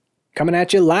Coming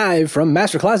at you live from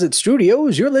Master Closet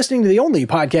Studios, you're listening to the only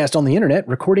podcast on the internet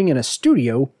recording in a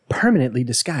studio permanently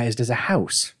disguised as a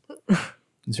house.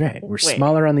 That's right. We're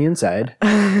smaller on the inside,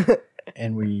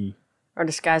 and we are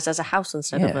disguised as a house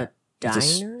instead of a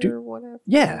diner or whatever.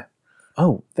 Yeah.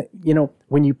 Oh,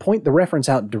 when you point the reference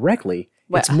out directly,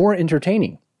 it's more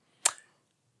entertaining.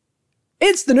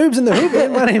 It's the Noobs and the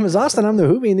Hoobie. My name is Austin. I'm the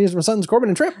Hoobie, and these are my sons, Corbin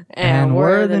and Trip. And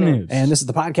we're the Noobs. And this is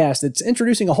the podcast that's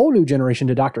introducing a whole new generation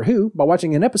to Doctor Who by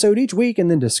watching an episode each week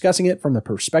and then discussing it from the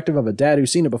perspective of a dad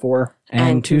who's seen it before.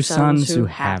 And two sons who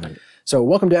haven't. So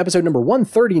welcome to episode number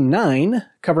 139,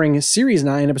 covering Series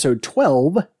 9, episode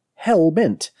 12,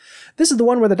 Hell-Bent. This is the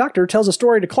one where the Doctor tells a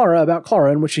story to Clara about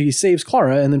Clara in which he saves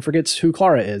Clara and then forgets who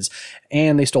Clara is.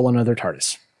 And they stole another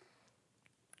TARDIS.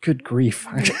 Good grief.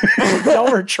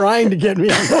 Y'all were trying to get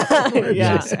me on that.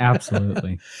 Yes,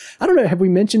 absolutely. I don't know. Have we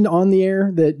mentioned on the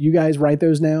air that you guys write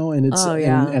those now and it's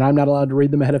and I'm not allowed to read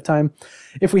them ahead of time?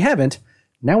 If we haven't,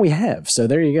 now we have. So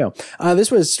there you go. This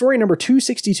was story number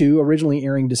 262, originally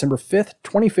airing December 5th,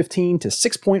 2015 to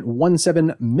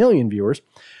 6.17 million viewers.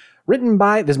 Written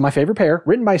by, this is my favorite pair,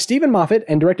 written by Stephen Moffat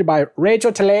and directed by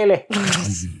Rachel Talalay.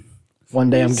 One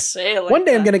day I'm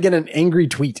going to get an angry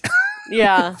tweet.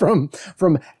 Yeah. from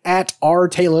at R.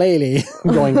 Taylele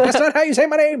going, that's not how you say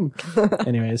my name.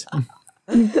 Anyways.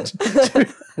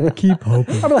 Keep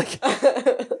hoping. I'm like,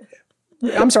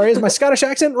 I'm sorry, is my Scottish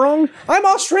accent wrong? I'm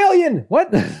Australian.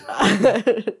 What?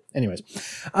 Anyways.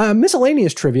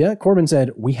 Miscellaneous trivia. Corbin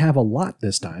said, we have a lot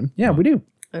this time. Yeah, we do.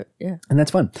 Yeah. And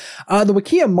that's fun. The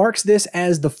Wikia marks this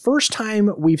as the first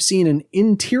time we've seen an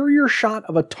interior shot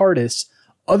of a TARDIS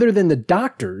other than the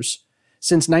Doctor's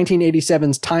since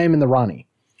 1987's Time in the Rani.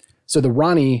 So the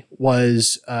Rani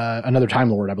was another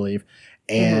Time Lord, I believe.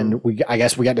 And I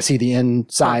guess we got to see the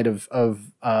inside of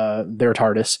their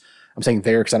TARDIS. I'm saying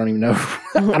there because I don't even know.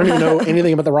 I don't even know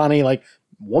anything about the Rani, like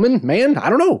woman, man,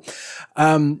 I don't know.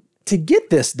 To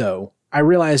get this, though, I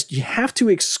realized you have to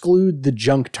exclude the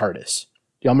junk TARDIS.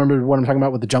 Do y'all remember what I'm talking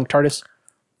about with the junk TARDIS?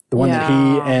 The one that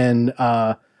he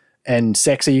and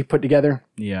Sexy put together?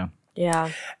 Yeah. Yeah.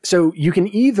 So you can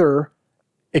either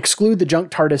exclude the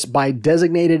junk TARDIS by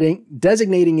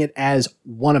designating it as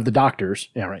one of the Doctors.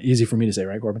 Yeah, right. Easy for me to say,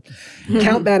 right, Corbin?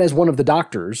 Count that as one of the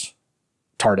Doctor's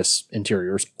TARDIS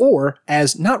interiors, or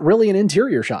as not really an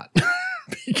interior shot.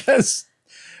 Because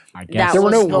I guess there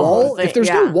were no walls. If there's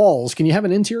no walls, can you have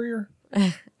an interior?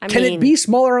 Can it be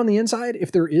smaller on the inside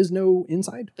if there is no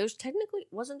inside? There's technically,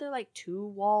 wasn't there like two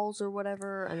walls or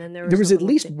whatever? And then there was at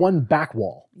least one back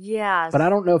wall. Yeah. But I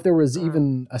don't know if there was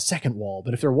even a second wall.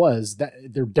 But if there was,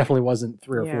 there definitely wasn't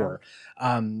three or four.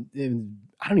 I don't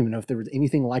even know if there was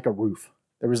anything like a roof.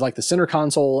 There was like the center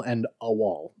console and a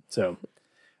wall. So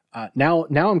now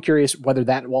I'm curious whether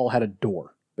that wall had a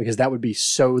door. Because that would be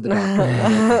so the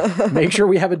Doctor. Make sure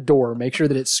we have a door. Make sure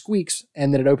that it squeaks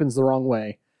and that it opens the wrong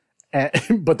way.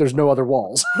 But there's no other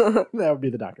walls. That would be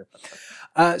the Doctor.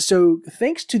 So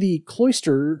thanks to the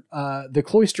cloister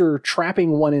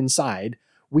trapping one inside,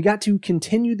 we got to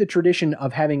continue the tradition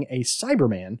of having a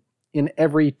Cyberman in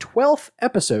every 12th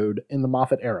episode in the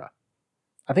Moffat era.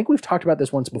 I think we've talked about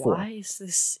this once before. Why is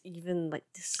this even like,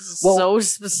 this is so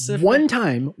specific? One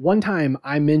time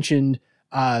I mentioned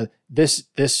this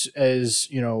is,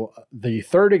 the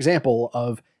third example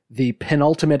of the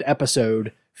penultimate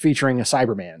episode featuring a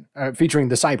Cyberman, featuring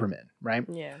the Cybermen, right?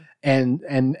 Yeah. And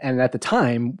at the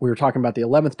time, we were talking about the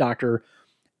 11th Doctor.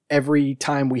 Every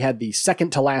time we had the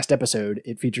second to last episode,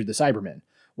 it featured the Cybermen.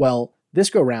 Well, this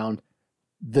go round,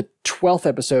 the 12th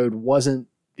episode wasn't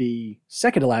the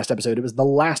second to last episode, it was the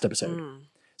last episode.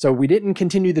 So we didn't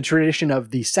continue the tradition of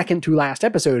the second to last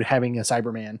episode having a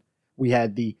Cyberman. We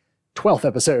had the 12th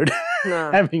episode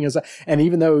having and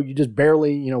even though you just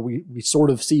barely, we sort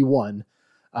of see one,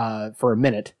 for a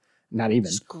minute, not even.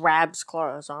 Just grabs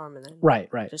Clara's arm and then right.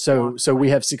 So we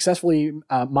have successfully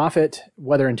Moffat,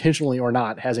 whether intentionally or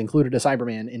not, has included a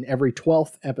Cyberman in every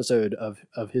 12th episode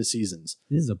of his seasons.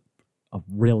 This is a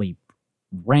really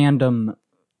random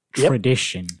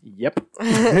tradition. Yep.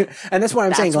 And that's why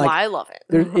I'm saying, that's why I love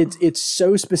it. It's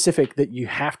so specific that you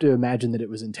have to imagine that it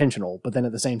was intentional, but then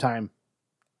at the same time,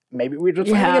 maybe we're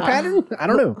just finding a pattern. I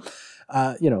don't know.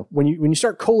 When you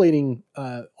start collating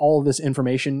all of this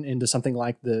information into something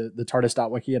like the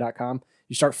TARDIS.wikia.com,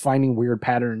 you start finding weird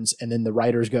patterns, and then the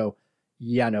writers go,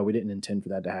 yeah, no, we didn't intend for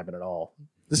that to happen at all.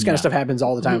 This kind of stuff happens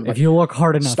all the time. If you look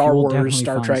hard enough, Star you will Wars, definitely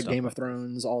Star find Trek, stuff. Game of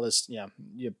Thrones, all this,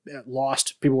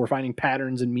 Lost. People were finding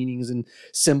patterns and meanings and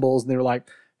symbols, and they were like,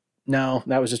 no,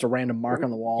 that was just a random mark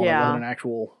on the wall. Yeah. It wasn't an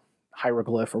actual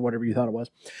hieroglyph or whatever you thought it was.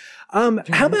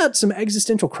 How about some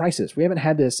existential crisis? We haven't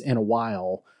had this in a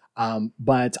while.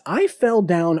 But I fell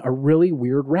down a really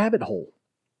weird rabbit hole.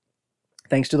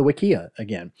 Thanks to the Wikia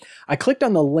again. I clicked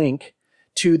on the link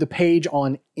to the page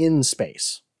on In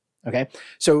Space. Okay.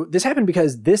 So this happened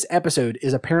because this episode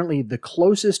is apparently the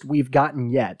closest we've gotten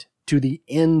yet to the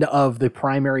end of the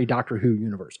primary Doctor Who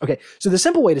universe. Okay. So the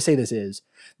simple way to say this is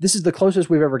the closest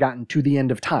we've ever gotten to the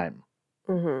end of time.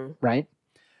 Mm-hmm. Right.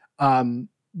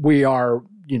 We are,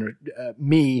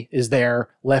 me is there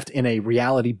left in a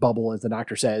reality bubble, as the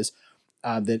Doctor says,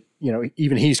 that,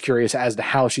 even he's curious as to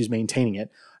how she's maintaining it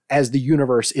as the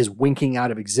universe is winking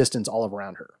out of existence all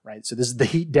around her. Right. So this is the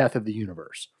heat death of the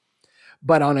universe.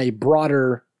 But on a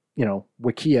broader,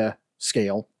 Wikia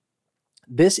scale,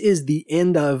 this is the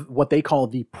end of what they call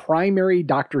the primary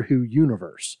Doctor Who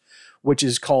universe, which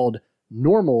is called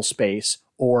normal space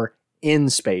or In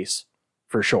Space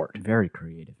for short. Very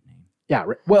creative name. Yeah.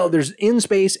 Well, there's In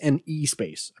Space and E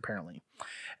Space apparently.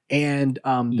 And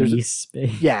there's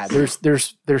E-Space. Yeah,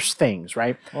 there's things,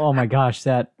 right? Oh my gosh,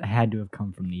 that had to have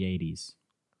come from the 80s.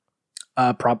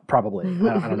 Probably.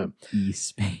 I don't know.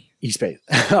 E-Space. E-Space.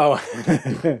 Oh.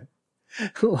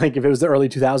 Like if it was the early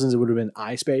 2000s, it would have been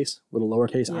I-Space with a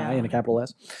lowercase I and a capital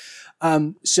S.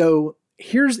 So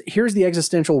here's the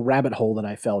existential rabbit hole that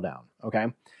I fell down. Okay.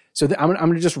 So I'm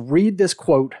going to just read this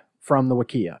quote from the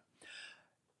Wikia.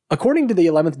 According to the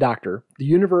 11th Doctor, the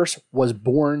universe was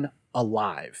born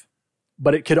alive,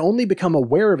 but it could only become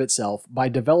aware of itself by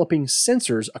developing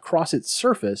sensors across its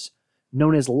surface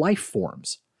known as life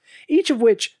forms, each of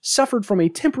which suffered from a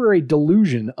temporary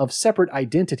delusion of separate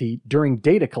identity during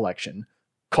data collection,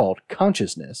 called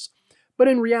consciousness, but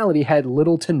in reality had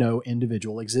little to no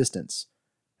individual existence.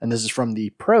 And this is from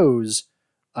the prose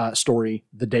story,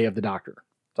 The Day of the Doctor.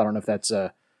 So I don't know if that's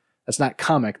not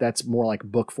comic, that's more like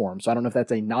book form. So I don't know if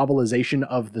that's a novelization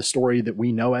of the story that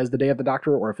we know as The Day of the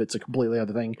Doctor, or if it's a completely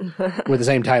other thing with the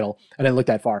same title. I didn't look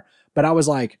that far. But I was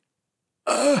like,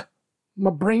 my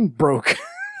brain broke.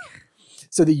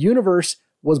 So the universe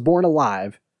was born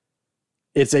alive.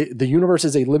 The universe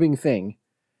is a living thing.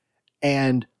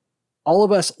 And all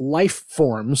of us life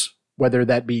forms, whether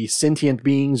that be sentient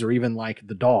beings or even like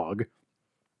the dog,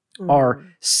 are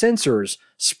sensors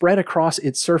spread across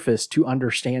its surface to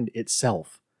understand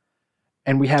itself.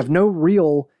 And we have no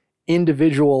real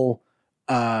individual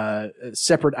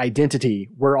separate identity.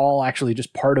 We're all actually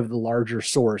just part of the larger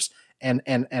source. And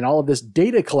all of this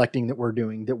data collecting that we're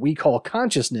doing that we call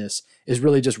consciousness is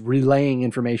really just relaying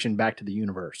information back to the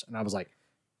universe. And I was like,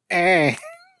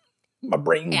 my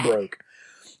brain broke.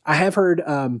 I have heard,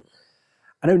 I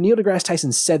know Neil deGrasse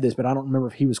Tyson said this, but I don't remember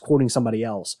if he was quoting somebody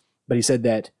else, but he said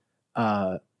that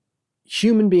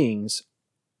human beings,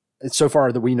 so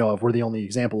far that we know of, we're the only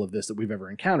example of this that we've ever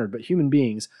encountered, but human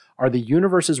beings are the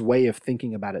universe's way of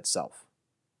thinking about itself.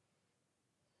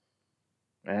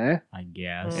 I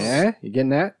guess. You getting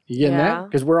that? You getting that?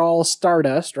 Because we're all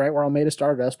stardust, right? We're all made of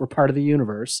stardust. We're part of the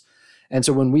universe. And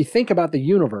so when we think about the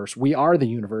universe, we are the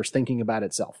universe thinking about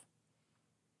itself.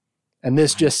 And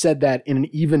this just said that in an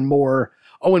even more,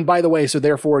 oh, and by the way, so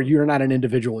therefore you're not an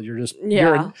individual. You're just,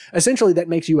 essentially that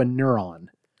makes you a neuron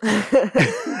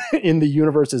in the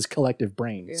universe's collective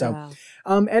brain. Yeah. So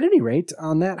at any rate,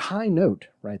 on that high note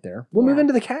right there, we'll move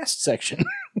into the cast section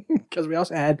because we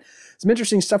also had some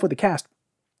interesting stuff with the cast.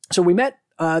 So we met,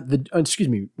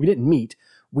 we didn't meet.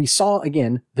 We saw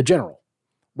again the General.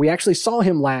 We actually saw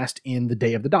him last in The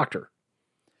Day of the Doctor.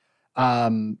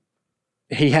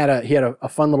 He had a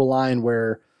fun little line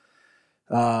where,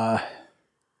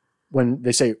 when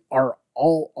they say, "Are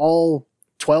all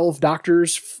 12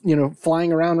 doctors,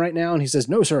 flying around right now?" And he says,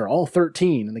 "No, sir, all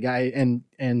 13." And the guy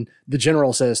and the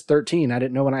General says, 13. I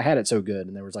didn't know when I had it so good.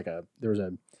 And there was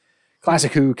a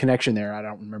classic Who connection there. I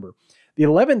don't remember. The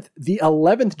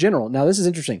 11th General. Now this is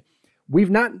interesting.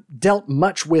 We've not dealt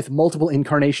much with multiple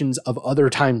incarnations of other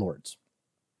Time Lords.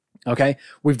 Okay.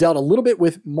 We've dealt a little bit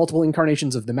with multiple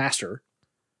incarnations of the Master,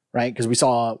 right? Because we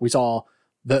saw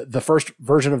the first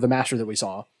version of the Master that we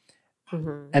saw.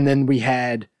 Mm-hmm. And then we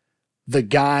had the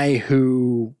guy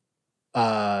who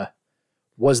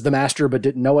was the Master but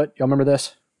didn't know it. Y'all remember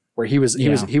this? Where he was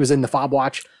in the fob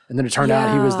watch, and then it turned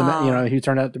out he was he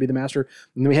turned out to be the Master.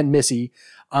 And then we had Missy,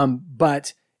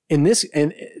 but in this,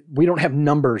 and we don't have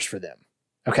numbers for them,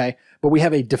 okay? But we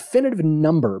have a definitive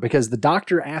number because the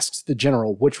Doctor asks the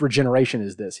General, "Which regeneration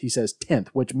is this?" He says 10th,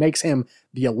 which makes him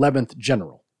the 11th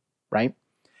General, right?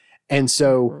 And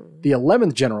so the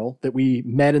 11th General that we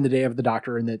met in The Day of the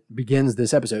Doctor and that begins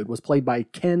this episode was played by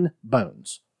Ken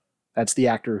Bones. That's the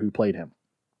actor who played him.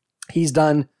 He's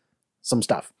done some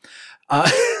stuff.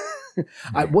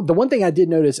 The one thing I did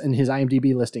notice in his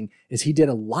IMDb listing is he did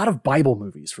a lot of Bible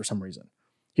movies for some reason.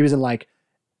 He was in like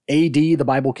AD, The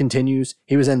Bible Continues.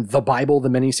 He was in The Bible, the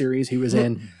miniseries. He was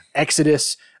in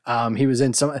Exodus. He was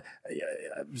in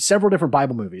several different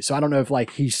Bible movies. So I don't know if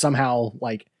like he's somehow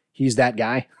like he's that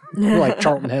guy, like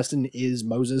Charlton Heston is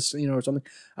Moses, or something.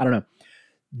 I don't know.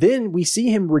 Then we see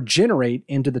him regenerate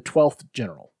into the 12th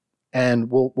general, and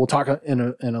we'll talk in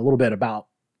a little bit about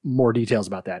more details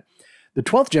about that. The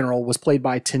 12th general was played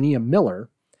by Tania Miller,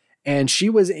 and she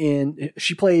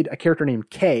played a character named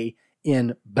Kay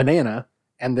in Banana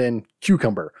and then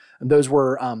Cucumber. And those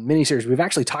were miniseries. We've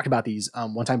actually talked about these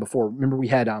one time before. Remember we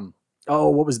had,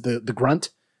 what was the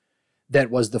Grunt?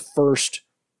 That was the first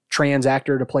trans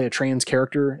actor to play a trans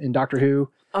character in Doctor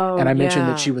Who. Oh, and I mentioned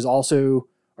that she was also,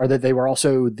 or that they were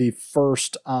also the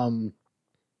first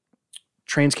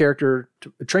trans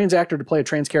actor to play a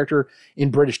trans character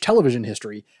in British television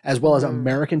history, as well as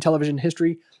American television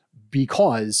history,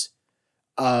 because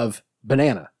of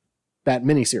Banana, that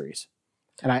miniseries.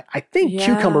 And I think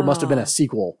Cucumber must have been a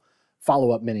sequel,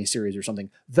 follow-up miniseries or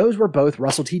something. Those were both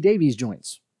Russell T Davies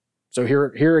joints. So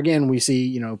here again, we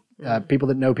see, people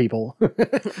that know people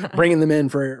bringing them in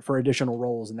for additional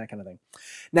roles and that kind of thing.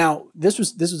 Now, this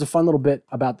was a fun little bit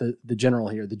about the general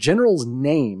here. The general's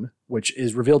name, which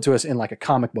is revealed to us in like a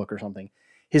comic book or something,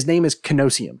 his name is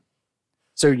Canosium.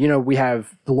 So, we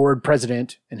have the Lord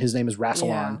President and his name is Rassilon.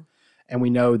 Yeah. And we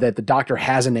know that the Doctor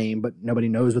has a name, but nobody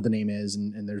knows what the name is.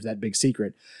 And there's that big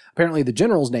secret. Apparently the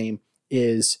general's name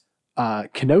is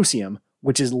Canosium,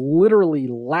 which is literally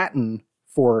Latin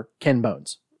for Ken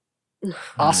Bones. Nice.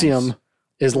 Ossium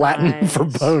is Latin for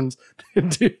bones.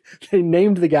 They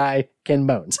named the guy Ken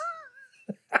Bones.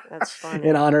 That's funny.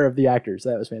 In honor of the actors.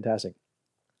 That was fantastic.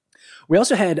 We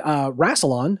also had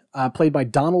Rassilon, played by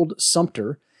Donald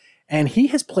Sumpter, and he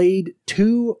has played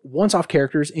 2 once-off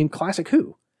characters in Classic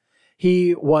Who.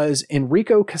 He was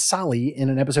Enrico Casali in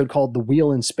an episode called The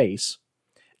Wheel in Space,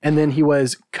 and then he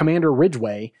was Commander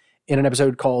Ridgway in an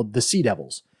episode called The Sea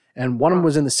Devils. And one of them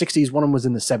was in the 60s, one of them was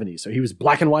in the 70s. So he was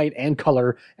black and white and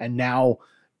color, and now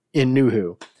in New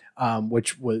Who,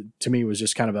 which was, to me, was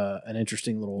just kind of an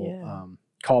interesting little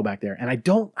callback there. And I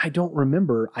don't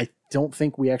remember. I don't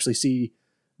think we actually see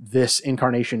this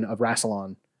incarnation of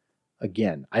Rassilon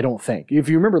again. I don't think. If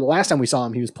you remember the last time we saw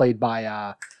him, he was played by,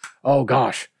 I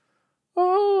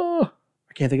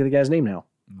can't think of the guy's name now.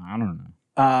 I don't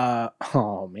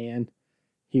know. Man.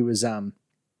 He was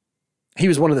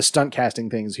one of the stunt casting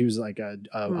things. He was like a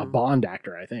Bond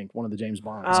actor, I think, one of the James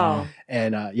Bonds. Oh.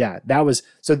 And that was,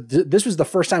 so this was the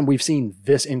first time we've seen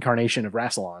this incarnation of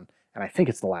Rassilon. And I think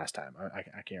it's the last time.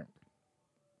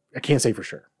 I can't say for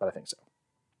sure, but I think so.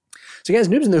 So guys,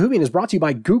 Noobs in the Whovian is brought to you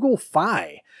by Google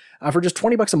Fi. For just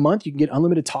 $20 a month, you can get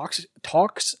unlimited talks and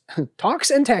texts.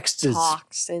 Talks and texts. You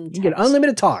can get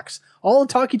unlimited talks. All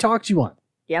the talky talks you want.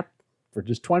 Yep. For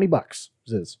just $20. Bucks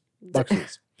is.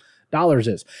 Dollars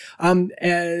is. Then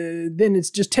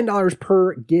it's just $10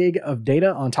 per gig of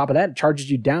data. On top of that, it charges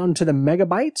you down to the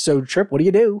megabyte. So Trip, what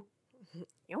do?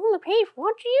 You only pay for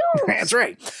what you use. That's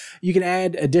right. You can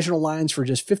add additional lines for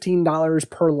just $15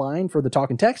 per line for the talk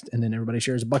and text, and then everybody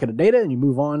shares a bucket of data and you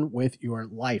move on with your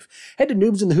life. Head to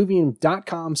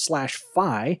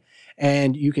noobsinthewhovian.com/fi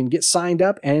and you can get signed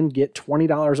up and get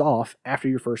 $20 off after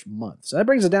your first month. So that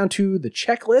brings us down to the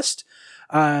checklist.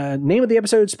 Name of the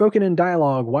episode, spoken in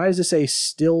dialogue. Why does it say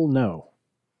still no?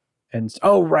 And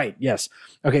right. Yes.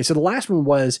 Okay. So the last one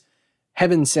was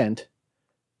Heaven Sent.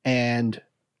 And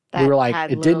that we were like,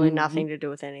 had it literally didn't nothing to do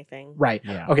with anything. Right.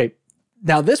 Yeah. Okay.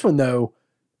 Now this one though,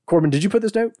 Corbin, did you put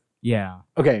this note? Yeah.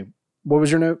 Okay. What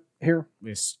was your note here?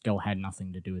 It still had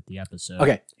nothing to do with the episode.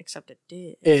 Okay. Except it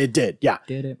did. It did. Yeah.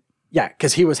 Did it? Yeah.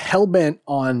 Because he was hell-bent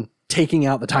on taking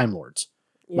out the Time Lords.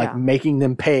 Yeah. Like making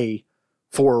them pay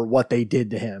for what they did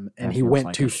to him. And That he feels went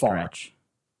like too a far. stretch.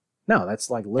 No, that's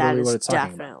like That literally is what it's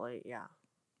talking about. definitely, yeah.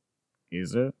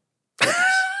 Is it?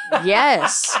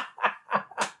 Yes.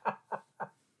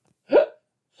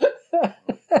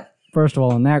 First of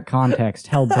all, in that context,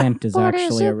 Hellbent is What actually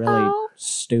is a it, really though?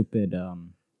 stupid,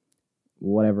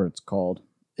 whatever it's called.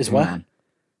 Is Hang what?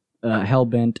 on.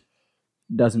 Hellbent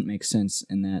doesn't make sense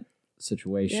in that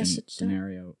situation, Yes, it does.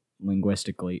 scenario,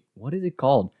 linguistically. What is it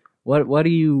called? What do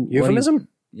you... Euphemism?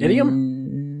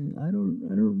 Idiom? I don't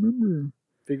remember.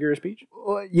 Figure of speech?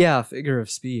 Yeah, figure of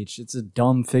speech. It's a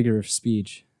dumb figure of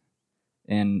speech.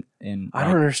 And I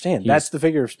don't understand. he's- That's the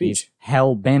figure of he's speech.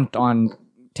 hell-bent on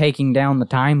taking down the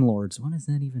Time Lords. What does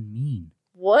that even mean?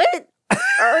 What?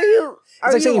 Are you...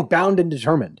 It's like saying bound and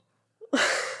determined.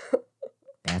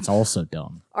 That's also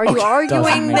dumb. Are you Okay. arguing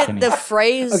Doesn't make that any the sense.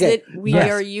 phrase Okay. that we Yes,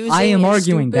 are using I am is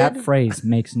arguing stupid? that phrase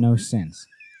makes no sense.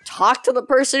 Talk to the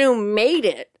person who made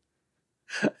it.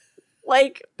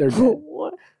 Like, They're dead.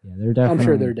 what? Yeah, they're definitely. I'm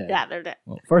sure they're dead. Yeah, they're dead.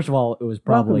 Well, first of all, it was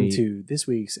probably Welcome to this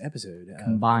week's episode of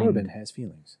combined. Corbin Has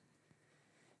Feelings.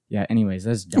 Yeah, anyways,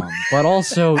 that's dumb. But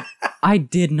also, I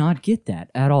did not get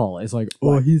that at all. It's like,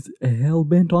 oh, he's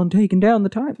hell-bent on taking down the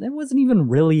time. That wasn't even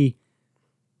really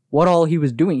what all he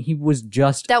was doing. He was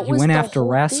just, That he was went the after whole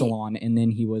Rassilon, and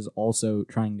then he was also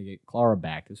trying to get Clara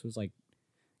back. This was like,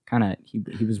 kind of,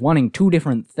 he was wanting two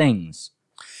different things.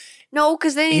 No,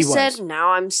 because then he He said, was.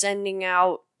 "Now I'm sending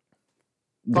out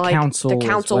The like, council The as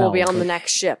council will be well, on the but-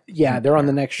 next ship." Yeah, they're on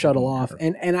the next shuttle Doesn't off.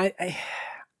 matter. And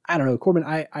I don't know, Corbin,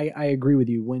 I agree with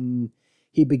you. When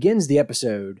he begins the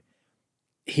episode,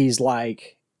 he's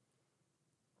like,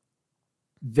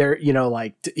 there, you know,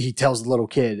 like he tells the little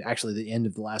kid, actually the end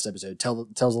of the last episode, tells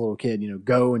the little kid, you know,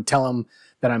 go and tell him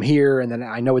that I'm here and then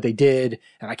I know what they did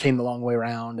and I came the long way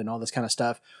around and all this kind of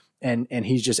stuff. And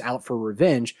he's just out for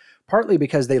revenge, partly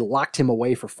because they locked him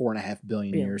away for 4.5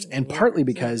 billion years, and partly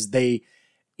because they,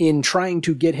 in trying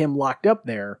to get him locked up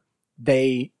there,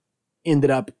 they ended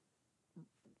up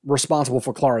responsible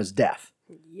for Clara's death.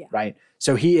 Yeah. Right?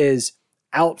 So he is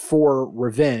out for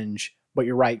revenge, but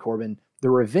you're right, Corbin. The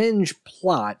revenge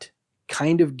plot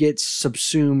kind of gets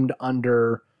subsumed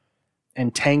under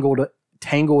and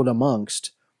tangled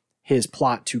amongst his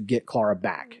plot to get Clara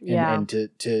back and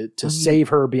to save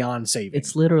her beyond saving.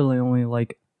 It's literally only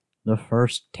like the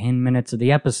first 10 minutes of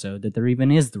the episode that there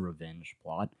even is the revenge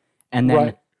plot. And then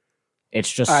Right.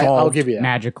 it's just I'll solved give you that.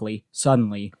 magically,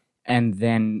 suddenly, and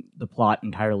then the plot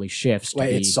entirely shifts to Wait,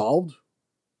 be, it's solved?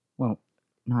 well,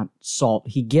 not solved.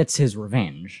 He gets his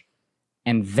revenge,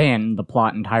 and then the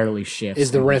plot entirely shifts.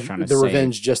 Is the and he's trying to the save-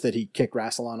 revenge just that he kicked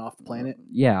Rassilon off the planet?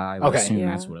 Yeah, I would Okay. assume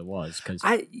Yeah. that's what it was. Because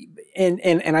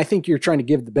And I think you're trying to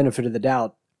give the benefit of the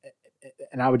doubt,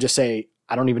 and I would just say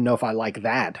I don't even know if I like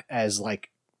that as like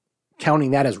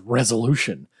counting that as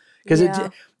resolution, because Yeah.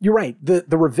 you're right, the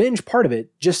revenge part of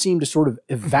it just seemed to sort of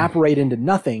evaporate into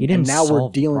nothing. he didn't and now solve we're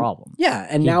dealing the problem. yeah,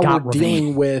 and He now got we're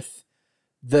dealing revenge. with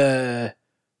the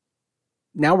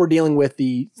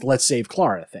let's save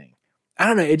Clara thing. I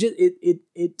don't know.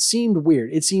 It seemed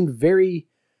weird. It seemed very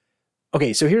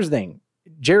okay. So here's the thing.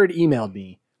 Jared emailed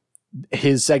me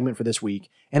his segment for this week,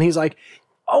 and he's like,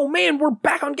 "Oh man, we're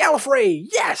back on Gallifrey,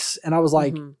 yes!" And I was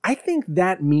like, Mhm. I think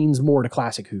that means more to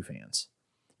Classic Who fans,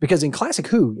 because in Classic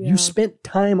Who, Yeah. you spent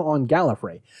time on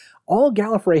Gallifrey. All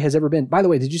Gallifrey has ever been. By the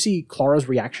way, did you see Clara's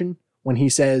reaction when he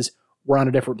says, "We're on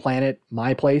a different planet,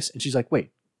 my place," and she's like,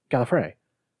 "Wait, Gallifrey,"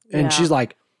 and Yeah. she's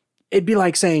like, "It'd be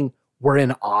like saying we're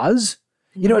in Oz."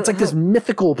 You know, it's like this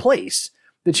mythical place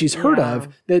that she's heard Yeah.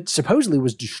 of that supposedly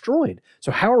was destroyed. So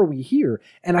how are we here?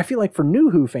 And I feel like for New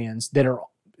Who fans that are,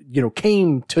 you know,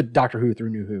 came to Doctor Who through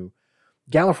New Who,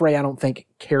 Gallifrey I don't think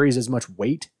carries as much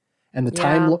weight. And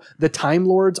Yeah. the Time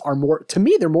Lords are more, to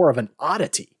me, they're more of an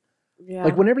oddity. Yeah.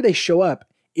 Like whenever they show up,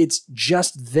 it's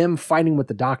just them fighting with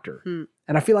the Doctor. Hmm.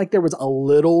 And I feel like there was a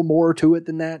little more to it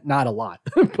than that. Not a lot,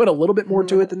 but a little bit more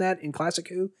to it than that in Classic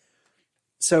Who.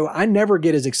 So I never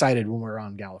get as excited when we're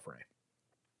on Gallifrey.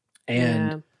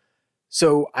 And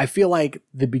so I feel like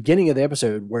the beginning of the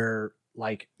episode where,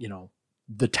 like, you know,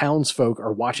 the townsfolk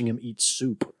are watching him eat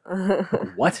soup. Yeah.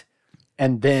 What?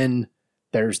 And then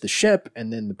there's the ship,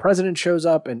 and then the president shows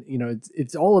up, and, you know,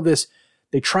 it's all of this.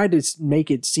 They tried to make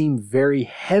it seem very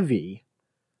heavy,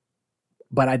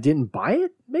 but I didn't buy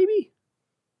it, maybe?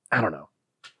 I don't know.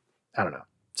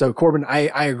 So Corbin, I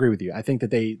agree with you. I think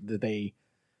that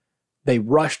they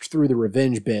rushed through the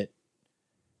revenge bit.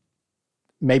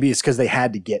 Maybe it's because they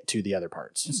had to get to the other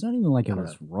parts. It's not even like I it don't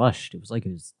was rushed. It was like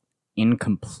it was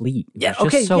incomplete. It Yeah. was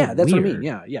just Okay. so Yeah. That's what I weird.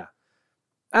 mean. Yeah.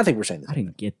 I think we're saying this. I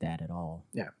didn't get that at all.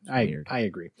 Yeah, weird. I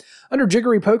agree. Under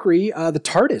Jiggery Pokery, the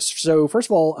TARDIS. So first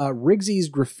of all, Riggsy's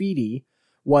graffiti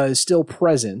was still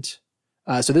present.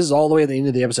 So this is all the way at the end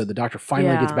of the episode. The Doctor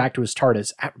finally gets Yeah. back to his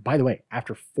TARDIS. By the way,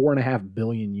 after 4.5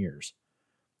 billion years,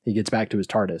 he gets back to his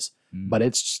TARDIS. Mm. But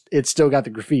it's still got the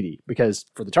graffiti because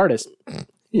for the TARDIS,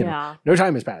 you know, no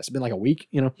time has passed. It's been like a week,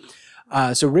 you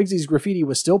know. So Riggsy's graffiti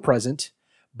was still present,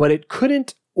 but it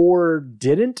couldn't or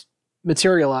didn't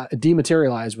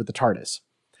dematerialize with the TARDIS.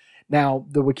 Now,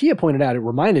 the Wikia pointed out, it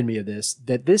reminded me of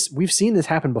that we've seen this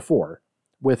happen before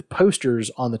with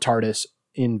posters on the TARDIS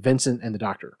in Vincent and the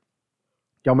Doctor.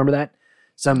 Y'all remember that?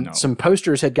 No. Some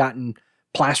posters had gotten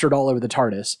plastered all over the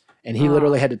TARDIS, and he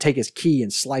literally had to take his key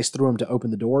and slice through them to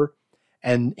open the door.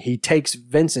 And he takes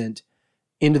Vincent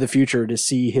into the future to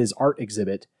see his art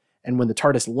exhibit. And when the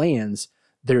TARDIS lands,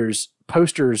 there's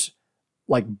posters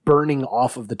like burning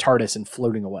off of the TARDIS and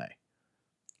floating away.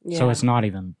 So it's not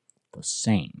even the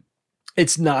same.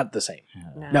 It's not the same.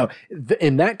 Uh, No,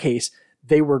 in that case,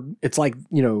 it's like,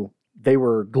 you know, they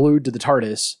were glued to the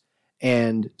TARDIS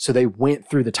And so they went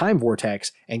through the time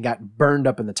vortex and got burned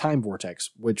up in the time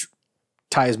vortex, which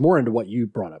ties more into what you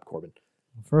brought up, Corbin.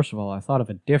 First of all, I thought of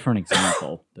a different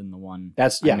example than the one I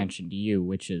mentioned to you,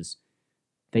 which is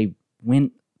they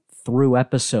went through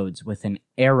episodes with an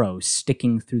arrow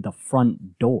sticking through the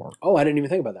front door. Oh, I didn't even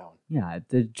think about that one. Yeah,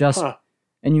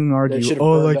 and you can argue,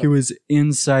 it was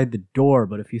inside the door,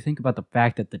 but if you think about the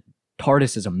fact that the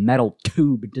TARDIS is a metal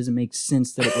tube, it doesn't make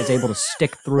sense that it was able to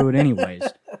stick through it anyways.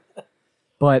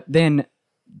 But then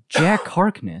Jack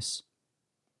Harkness,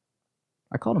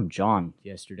 I called him John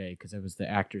yesterday because that was the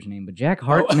actor's name, but Jack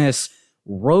Harkness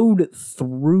rode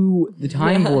through the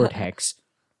time vortex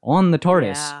on the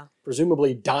TARDIS. Yeah.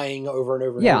 Presumably dying over and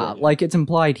over and over Yeah, again. like it's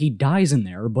implied he dies in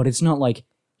there, but it's not like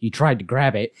he tried to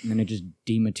grab it and then it just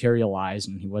dematerialized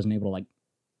and he wasn't able to like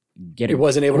get a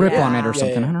grip on it or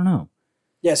something. I don't know.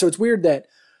 Yeah, so it's weird that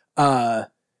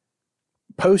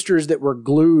posters that were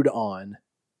glued on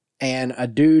and a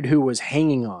dude who was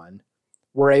hanging on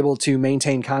were able to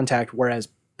maintain contact, whereas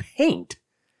paint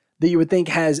that you would think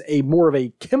has a more of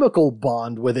a chemical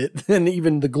bond with it than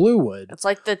even the glue would. It's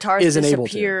like the TARDIS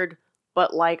disappeared,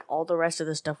 but like all the rest of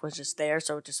the stuff was just there,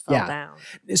 so it just fell down.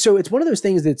 So it's one of those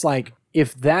things that's like,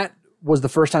 if that was the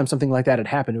first time something like that had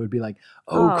happened, it would be like,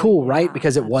 oh cool, right?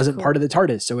 Because it wasn't part of the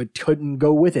TARDIS, so it couldn't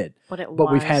go with it.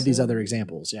 But we've had these other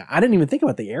examples. Yeah, I didn't even think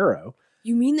about the arrow.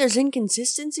 You mean there's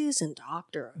inconsistencies in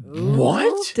Doctor Who?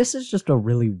 What? This is just a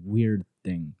really weird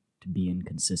thing to be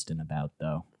inconsistent about,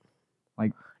 though.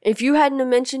 Like, if you hadn't have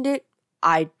mentioned it,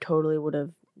 I totally would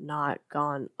have not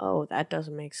gone, oh, that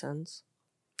doesn't make sense.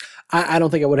 I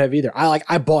don't think I would have either.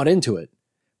 I bought into it.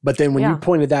 But then when you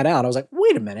pointed that out, I was like,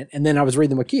 wait a minute. And then I was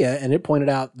reading the Wikia and it pointed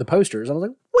out the posters. I was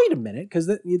like, wait a minute. Because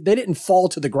they didn't fall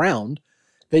to the ground.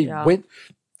 They went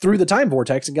through the time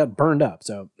vortex and got burned up.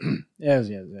 So it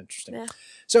was interesting. Yeah.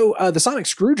 So the Sonic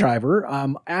Screwdriver,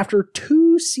 after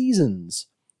 2 seasons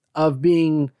of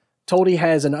being told he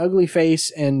has an ugly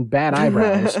face and bad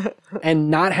eyebrows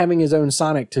and not having his own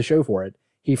Sonic to show for it,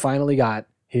 he finally got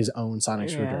his own Sonic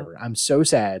Screwdriver. I'm so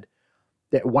sad.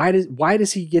 That why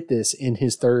does he get this in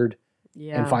his third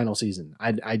and final season?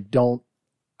 I don't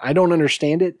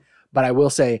understand it, but I will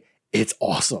say it's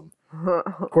awesome.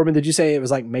 Corbin, did you say it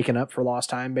was like making up for lost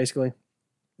time, basically?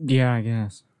 Yeah, I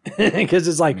guess. Because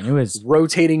it's like it was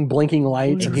rotating, blinking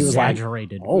lights, and he was like,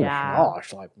 "Oh my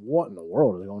gosh, like what in the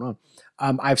world is going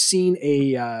on?" I've seen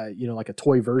a like a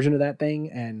toy version of that thing,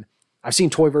 and I've seen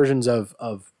toy versions of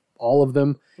all of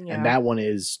them, and that one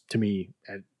is, to me,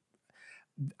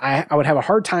 I would have a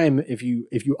hard time if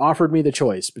you offered me the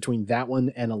choice between that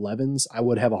one and 11's. I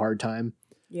would have a hard time.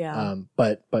 Yeah.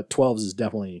 But 12's is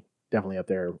definitely up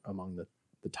there among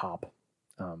the top.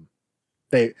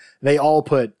 They all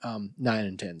put 9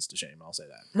 and 10s to shame. I'll say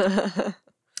that.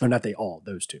 Or not they all,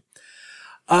 those two.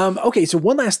 Okay, so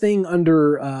one last thing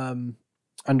under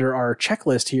our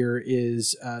checklist here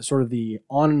is sort of the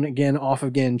on again, off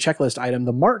again checklist item,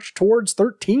 the march towards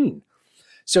 13.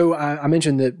 So I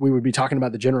mentioned that we would be talking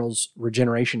about the General's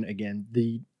regeneration again.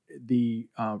 The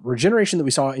regeneration that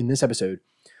we saw in this episode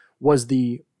was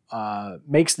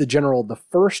makes the General the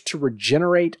first to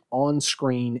regenerate on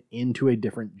screen into a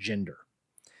different gender.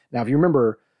 Now, if you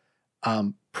remember,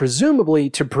 presumably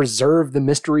to preserve the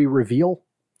mystery reveal,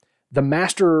 the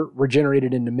Master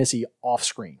regenerated into Missy off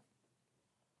screen.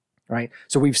 Right?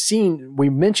 So we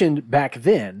mentioned back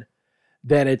then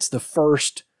that it's the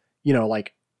first,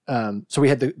 so we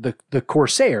had the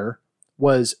Corsair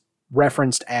was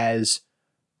referenced as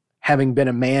having been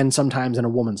a man sometimes and a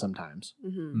woman sometimes.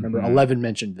 Mm-hmm. Remember, 11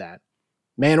 mentioned that.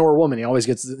 Man or woman, he always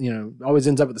gets, always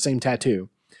ends up with the same tattoo.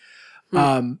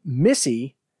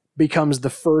 Missy becomes the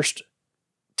first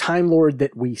Time Lord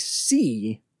that we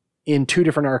see in 2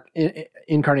 different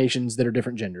incarnations that are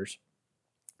different genders.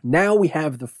 Now we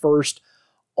have the first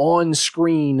on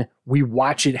screen, we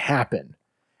watch it happen.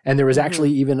 And there was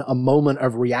actually even a moment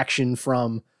of reaction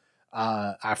from,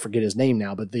 I forget his name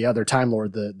now, but the other Time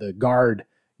Lord, the guard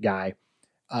guy.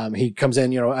 He comes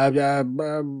in,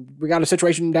 we got a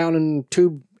situation down in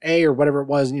Tube A or whatever it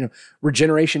was,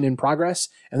 regeneration in progress.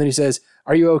 And then he says,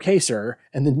 "Are you okay, sir?"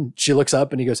 And then she looks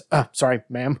up and he goes, "Sorry,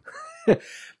 ma'am."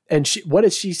 And what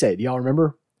did she say? Do y'all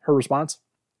remember her response?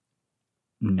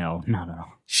 No, not at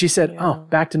all. She said,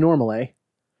 "Back to normal, eh?"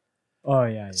 Oh,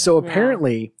 yeah. So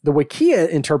apparently the Wikia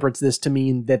interprets this to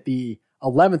mean that the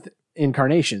 11th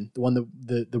incarnation, the one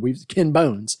that we've Ken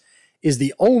Bones, is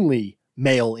the only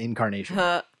male incarnation.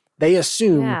 They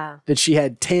assume that she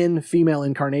had 10 female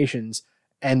incarnations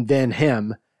and then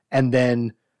him, and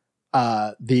then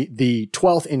the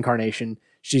 12th incarnation,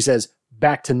 she says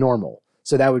back to normal.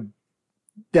 So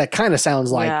that kind of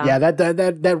sounds like,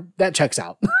 that checks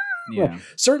out. Yeah.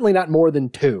 Certainly not more than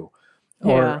 2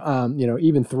 or, Yeah.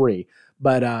 even 3.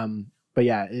 But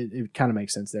yeah, it kind of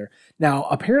makes sense there. Now,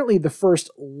 apparently the first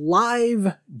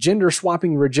live gender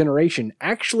swapping regeneration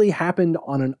actually happened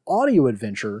on an audio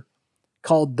adventure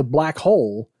called The Black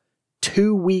Hole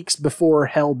 2 weeks before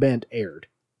Hellbent aired.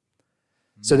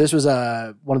 So this was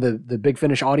one of the Big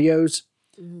Finish audios.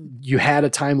 You had a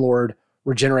Time Lord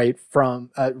regenerate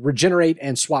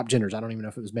and swap genders. I don't even know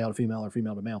if it was male to female or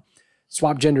female to male.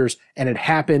 Swap genders, and it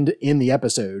happened in the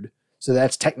episode. So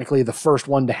that's technically the first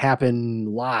one to happen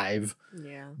live.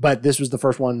 Yeah. But this was the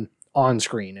first one on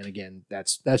screen. And again,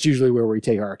 that's usually where we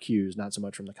take our cues, not so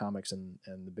much from the comics and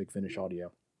the Big Finish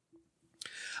audio.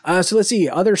 So let's see.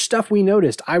 Other stuff we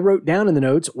noticed. I wrote down in the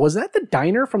notes, was that the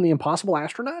diner from The Impossible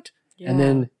Astronaut? Yeah. And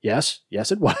then, yes,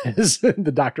 it was.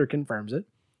 The doctor confirms it.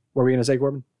 What were we going to say,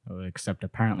 Corbin? Oh, except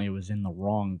apparently it was in the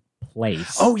wrong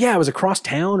place. Oh, yeah. It was across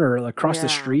town or across the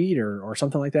Yeah. street or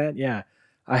something like that. Yeah.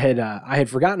 I had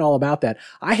forgotten all about that.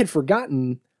 I had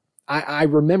forgotten. I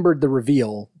remembered the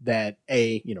reveal that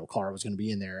A, Clara was going to be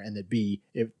in there, and that B,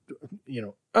 it's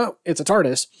a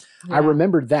TARDIS. Yeah. I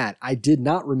remembered that. I did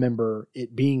not remember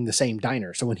it being the same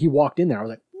diner. So when he walked in there, I was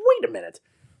like, wait a minute.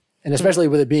 And especially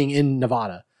with it being in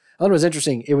Nevada. I thought it was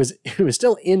interesting. It was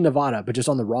still in Nevada, but just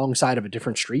on the wrong side of a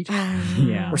different street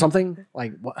Yeah. or something.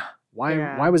 Like, why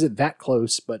Yeah. why was it that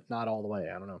close, but not all the way?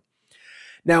 I don't know.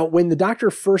 Now, when the doctor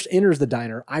first enters the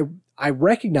diner, I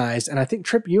recognized, and I think,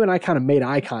 Trip, you and I kind of made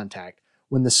eye contact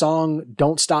when the song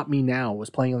Don't Stop Me Now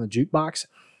was playing on the jukebox.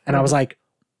 And I was like,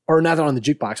 or not on the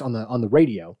jukebox, on the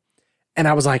radio. And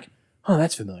I was like, oh,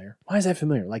 that's familiar. Why is that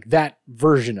familiar? Like that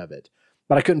version of it.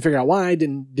 But I couldn't figure out why.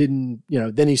 Didn't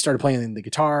then he started playing the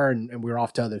guitar and we were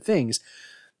off to other things.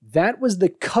 That was the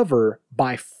cover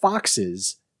by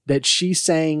Foxes that she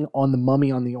sang on The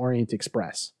Mummy on the Orient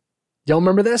Express. Y'all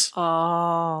remember this?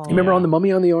 Oh. You remember on The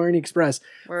Mummy on the Orient Express?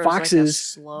 Where it was Foxes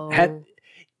slow. had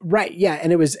right, yeah,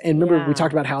 and remember we Yeah.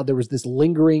 talked about how there was this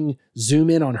lingering zoom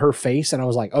in on her face, and I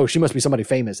was like, oh, she must be somebody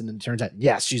famous, and then it turns out,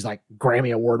 yes, she's like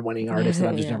Grammy award winning artist that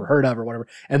I've just Yeah. never heard of or whatever.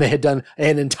 And they had done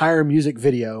an entire music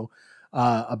video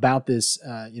about this,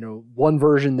 one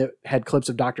version that had clips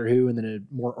of Doctor Who, and then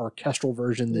a more orchestral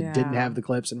version that didn't Yeah. have the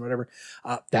clips and whatever.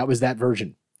 That was that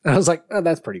version. And I was like, oh,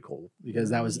 that's pretty cool, because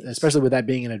that was, Nice. especially with that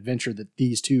being an adventure that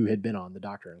these two had been on, the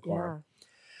Doctor and Clara.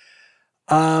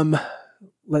 Yeah.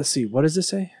 Let's see. What does this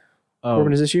say? Oh,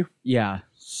 Corbin, is this you? yeah.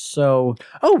 So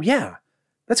Oh, yeah.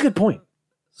 That's a good point.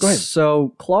 Go ahead.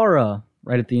 So Clara,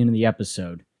 right at the end of the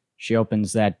episode, she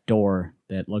opens that door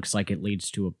that looks like it leads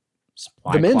to a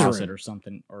supply The men's closet room. or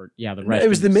something. Or yeah, the It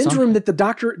was the men's room that the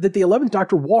 11th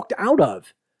Doctor walked out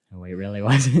of. Oh, wait, really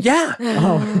was it? Yeah.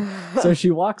 Oh. So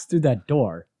she walks through that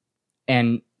door,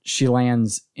 and she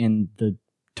lands in the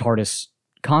TARDIS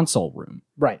console room,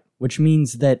 Right. which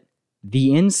means that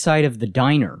the inside of the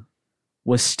diner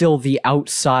was still the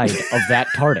outside of that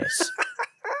TARDIS.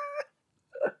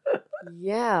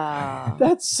 Yeah.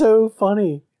 That's so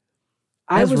funny.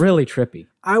 That's really trippy.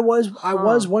 I was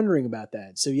Huh. wondering about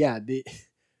that. So yeah,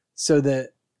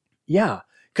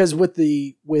 because with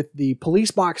the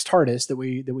police box TARDIS that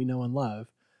we know and love,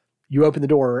 you open the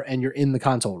door and you're in the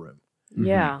console room.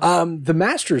 Yeah. The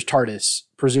Master's TARDIS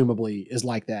presumably is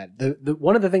like that. The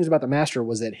one of the things about the Master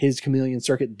was that his chameleon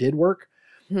circuit did work,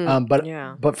 but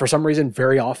yeah. but for some reason,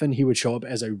 very often he would show up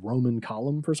as a Roman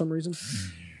column for some reason,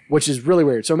 which is really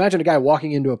weird. So imagine a guy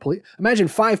walking into imagine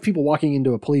 5 people walking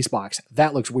into a police box.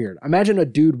 That looks weird. Imagine a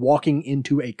dude walking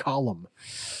into a column.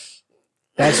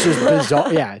 That's just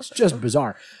bizarre. Yeah, it's just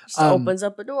bizarre. Just opens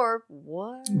up a door.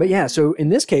 What? But yeah, so in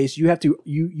this case, you have to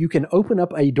you can open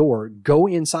up a door, go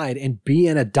inside, and be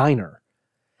in a diner,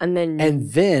 And then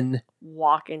and then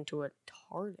walk into a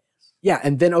TARDIS. yeah,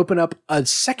 and then open up a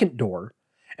second door.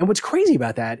 And what's crazy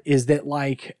about that is that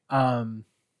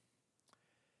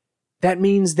that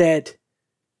means that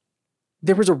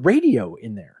there was a radio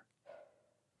in there.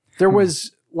 There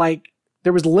was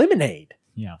lemonade.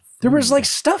 Yeah. There was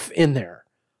stuff in there.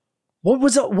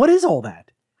 What is all that?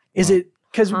 Is it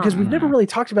because we've never really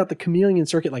talked about the chameleon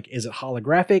circuit? Like, is it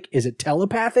holographic? Is it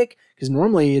telepathic? Because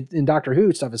normally in Doctor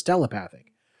Who stuff is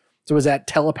telepathic. So is that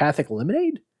telepathic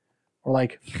lemonade? Or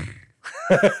like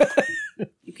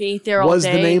You can eat there all was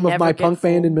day. the name of never my get punk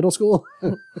band in full. middle school?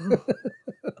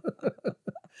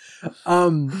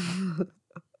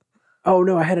 Oh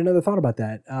no, I had another thought about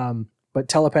that. But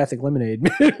telepathic lemonade.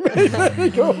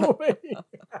 Go away.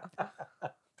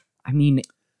 I mean,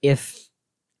 if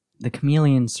the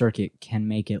chameleon circuit can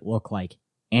make it look like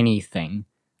anything,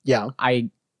 Yeah. I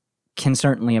can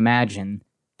certainly imagine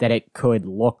that it could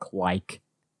look like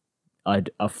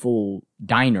a full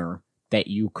diner that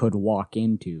you could walk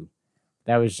into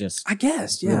That was just I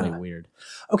guess, yeah. really weird.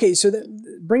 Okay, so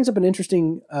that brings up an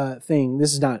interesting thing.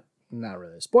 This is not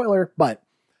really a spoiler, but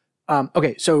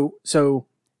okay, so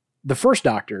the first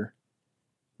Doctor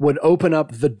would open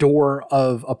up the door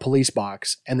of a police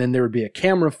box, and then there would be a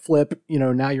camera flip.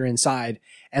 Now you're inside,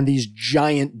 and these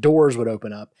giant doors would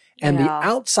open up, and the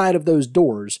outside of those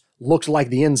doors looked like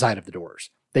the inside of the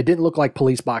doors. They didn't look like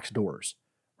police box doors,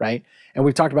 right? And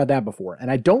we've talked about that before. And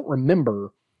I don't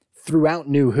remember throughout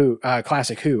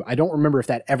Classic Who, I don't remember if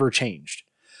that ever changed.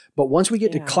 But once we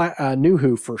get to New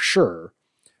Who, for sure,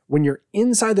 when you're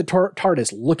inside the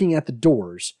TARDIS looking at the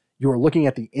doors, you are looking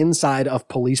at the inside of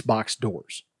police box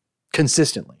doors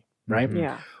consistently, right? Mhm.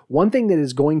 Yeah. One thing that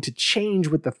is going to change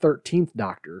with the 13th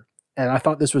Doctor, and I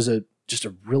thought this was just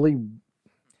a really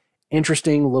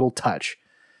interesting little touch.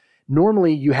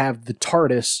 Normally you have the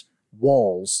TARDIS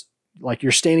walls, like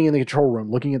you're standing in the control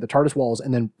room looking at the TARDIS walls,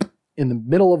 and then in the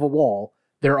middle of a wall,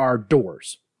 there are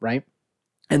doors, right?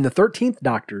 And the 13th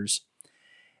Doctor's,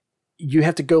 you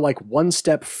have to go like one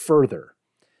step further.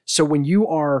 So when you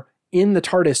are in the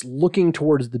TARDIS looking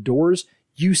towards the doors,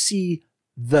 you see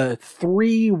the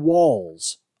 3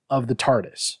 walls of the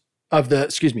TARDIS, of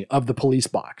the police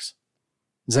box.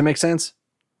 Does that make sense?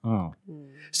 Oh.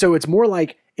 So it's more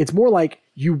like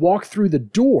you walk through the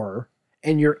door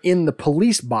and you're in the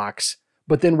police box,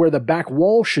 but then where the back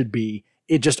wall should be,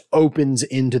 it just opens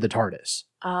into the TARDIS.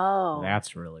 Oh.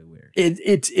 That's really weird.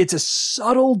 It's a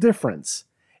subtle difference.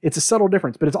 It's a subtle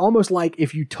difference, but it's almost like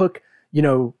if you took,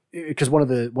 because one of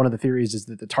the theories is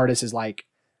that the TARDIS is like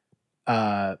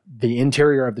the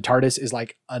interior of the TARDIS is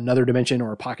like another dimension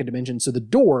or a pocket dimension. So the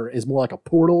door is more like a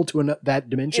portal to that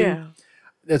dimension. Yeah.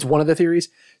 That's one of the theories.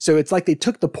 So it's like they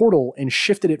took the portal and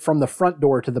shifted it from the front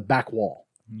door to the back wall.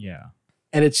 Yeah.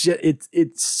 And it's just,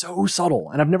 it's so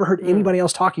subtle. And I've never heard anybody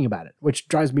else talking about it, which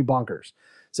drives me bonkers.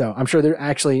 So I'm sure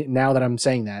now that I'm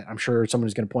saying that, I'm sure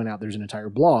someone's going to point out there's an entire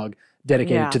blog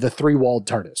dedicated to the 3-walled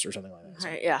TARDIS or something like that. So,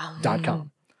 Right, yeah.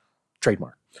 .com.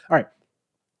 Trademark. All right.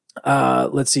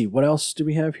 Let's see. What else do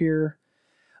we have here?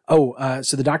 So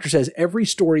the Doctor says every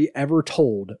story ever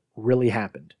told really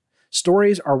happened.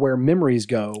 Stories are where memories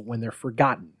go when they're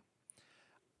forgotten.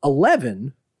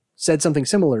 11 said something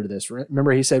similar to this.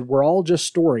 Remember, he said, we're all just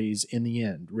stories in the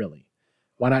end, really.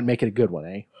 Why not make it a good one,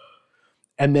 eh?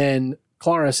 And then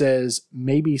Clara says,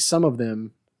 maybe some of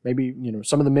them,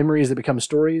 some of the memories that become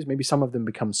stories, maybe some of them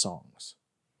become songs.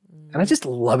 And I just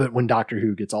love it when Doctor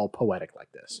Who gets all poetic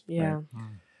like this. Yeah.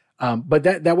 Right? But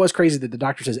that was crazy that the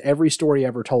Doctor says every story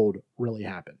ever told really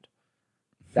happened.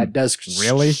 That does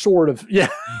Really? sort of, yeah.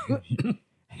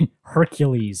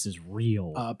 Hercules is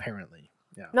real. Apparently,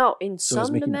 yeah. No, in So is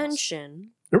some Mickey Mouse.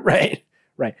 dimension. Right.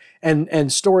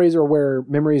 And stories are where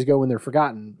memories go when they're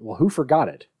forgotten. Well, who forgot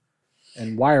it?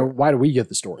 And why do we get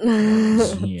the story?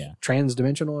 Yeah.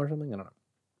 Transdimensional or something? I don't know.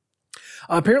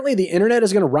 Apparently, the internet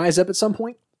is going to rise up at some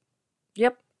point.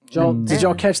 Yep. Did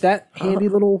y'all catch that handy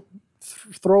little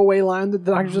throwaway line that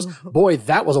the Doctor just, boy,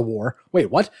 that was a war. Wait,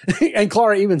 what? And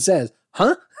Clara even says,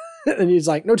 huh? And he's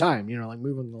like, no time, like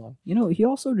moving along. He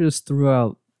also just threw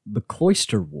out the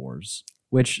Cloister Wars,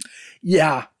 which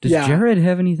Yeah. does Jared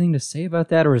have anything to say about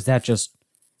that, or is that just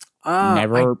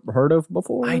never heard of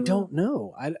before? I don't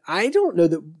know. I don't know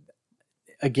that.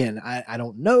 Again, I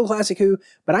don't know Classic Who,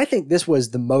 but I think this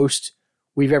was the most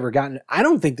we've ever gotten. I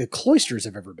don't think the cloisters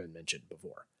have ever been mentioned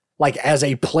before, like as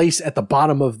a place at the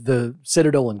bottom of the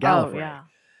Citadel in Gallifrey. Oh, yeah.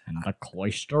 And the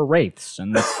Cloister Wraiths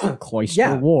and the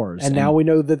Cloister Wars. And now we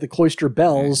know that the cloister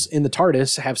bells in the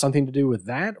TARDIS have something to do with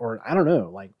that, or I don't know.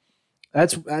 Like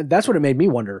that's what it made me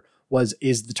wonder.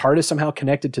 Is the TARDIS somehow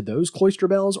connected to those cloister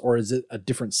bells, or is it a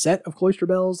different set of cloister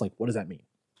bells? Like, what does that mean?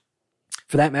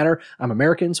 For that matter, I'm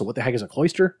American, so what the heck is a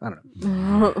cloister? I don't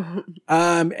know.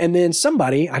 And then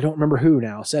somebody, I don't remember who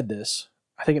now, said this.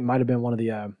 I think it might have been one of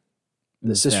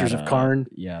the Sisters of Karn.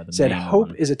 Yeah, said,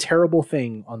 "Hope is a terrible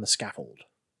thing on the scaffold,"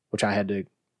 which I had to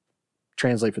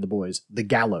translate for the boys. The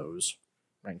gallows.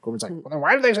 Right? Corbin's like, well, then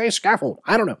why do they say scaffold?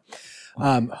 I don't know.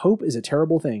 Hope is a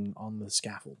terrible thing on the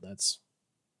scaffold. That's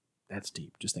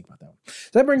deep. Just think about that one.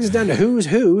 So that brings us down to who's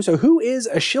who. So who is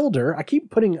Ashildr? I keep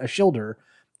putting Ashildr,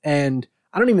 and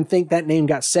I don't even think that name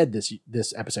got said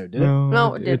this episode, did it?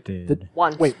 No, it did.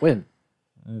 Once. Wait, when?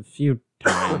 A few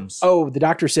times. Oh, the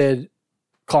Doctor said,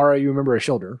 Clara, you remember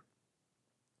Ashildr,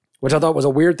 which I thought was a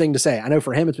weird thing to say. I know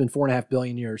for him it's been 4.5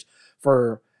 billion years.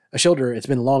 For Ashildr, it's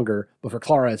been longer, but for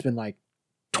Clara, it's been like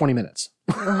 20 minutes.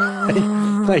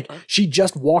 Like she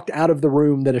just walked out of the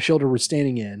room that Ashildr was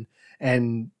standing in,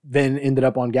 and then ended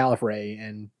up on Gallifrey,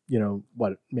 and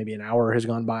maybe an hour has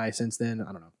gone by since then.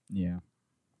 I don't know. Yeah.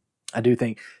 I do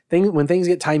think when things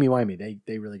get timey-wimey,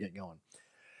 they really get going.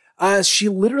 She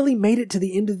literally made it to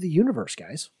the end of the universe,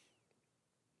 guys.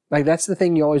 Like, that's the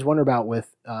thing you always wonder about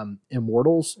with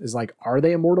immortals is like, are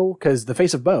they immortal? Because the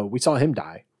face of Bo, we saw him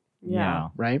die, Yeah.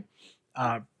 right? He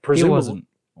Presumably, wasn't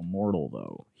immortal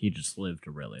though. He just lived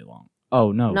really long.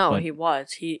 Oh no. No, but he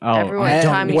was. Oh, Everyone I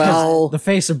don't- time he well- the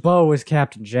face of Bo was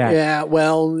Captain Jack. yeah,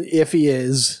 well, if he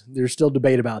is, there's still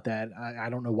debate about that. I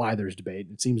don't know why there's debate.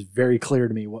 It seems very clear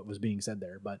to me what was being said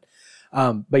there.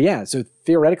 But yeah, so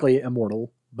theoretically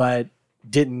immortal, but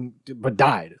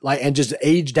died, like, and just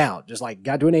aged out, just like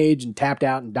got to an age and tapped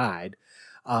out and died.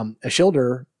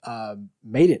 Ashildr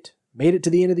made it to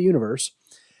the end of the universe.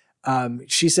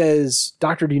 She says,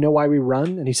 "Doctor, do you know why we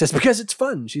run?" And he says, "Because it's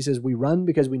fun." She says, "We run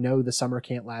because we know the summer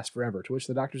can't last forever." To which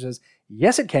the doctor says,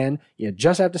 "Yes, it can. You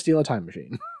just have to steal a time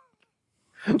machine."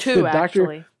 Two, The doctor-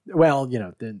 actually. Well,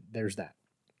 then there's that.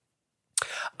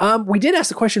 We did ask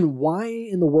the question, why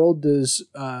in the world does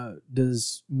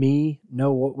me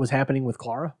know what was happening with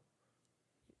Clara?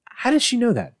 How does she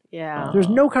know that? Yeah. There's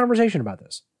no conversation about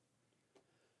this,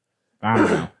 I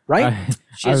don't know. right? I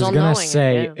She's was all gonna knowing,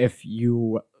 say yeah. if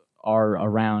you are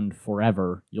around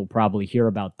forever, you'll probably hear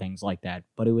about things like that.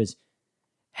 But it was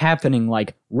happening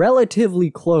like relatively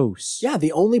close. Yeah,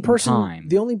 the only person, Time.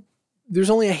 there's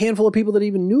only a handful of people that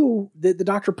even knew that the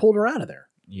doctor pulled her out of there.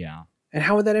 Yeah. And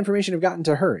how would that information have gotten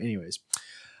to her? Anyways.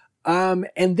 And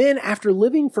then after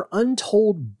living for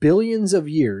untold billions of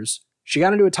years, she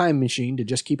got into a time machine to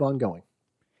just keep on going.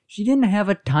 She didn't have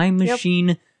a time Yep.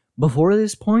 machine before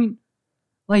this point.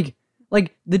 Like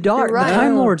the You're right. the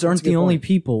Time Oh, Lords that's aren't a good the only point.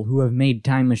 people who have made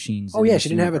time machines. Oh in yeah, this she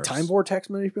didn't have a universe. time vortex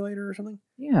manipulator or something?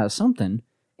 Yeah, something.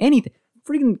 Anything.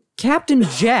 Freaking Captain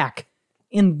Jack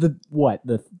in the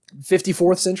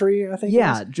 54th century, I think. it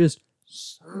yeah, was.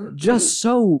 just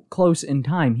so close in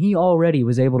time. He already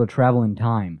was able to travel in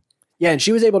time. Yeah, and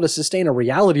she was able to sustain a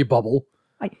reality bubble.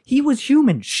 He was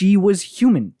human. She was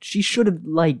human. She should have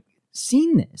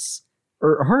seen this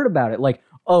or heard about it. Like,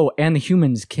 oh, and the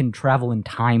humans can travel in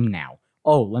time now.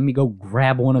 Oh, let me go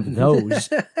grab one of those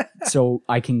so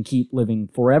I can keep living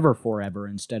forever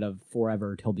instead of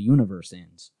forever till the universe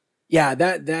ends. Yeah,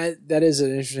 that is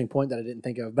an interesting point that I didn't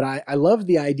think of. But I love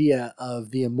the idea of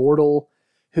the immortal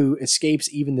who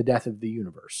escapes even the death of the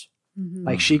universe. Mhm.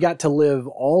 Like, she got to live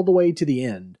all the way to the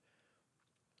end.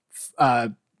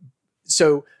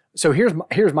 So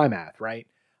here's my math, right?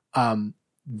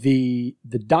 The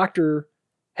doctor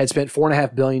had spent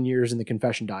 4.5 billion years in the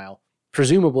confession dial,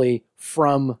 presumably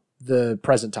from the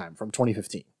present time, from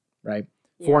 2015, right?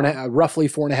 Yeah. Roughly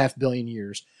 4.5 billion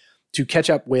years to catch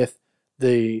up with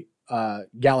the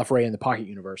Gallifrey and the Pocket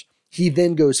Universe. He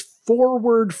then goes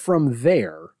forward from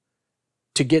there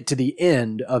to get to the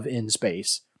end of In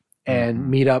Space and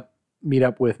meet up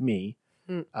with me,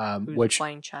 Who's which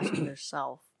playing chess with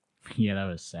herself. Yeah, that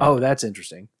was sad. oh, that's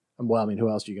interesting. Well, I mean, who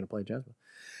else are you going to play chess with?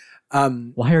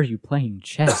 Why are you playing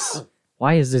chess?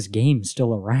 Why is this game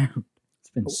still around? It's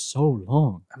been so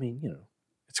long. I mean,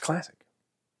 it's classic.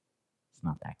 It's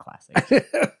not that classic.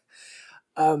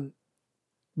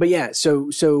 But yeah,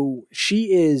 so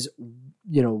she is,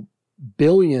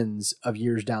 billions of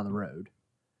years down the road.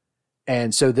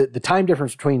 And so the time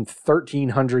difference between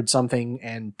 1300 something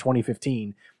and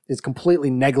 2015 is completely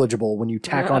negligible when you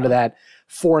tack onto that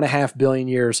 4.5 billion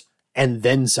years and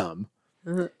then some.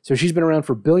 Mhm. So she's been around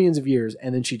for billions of years,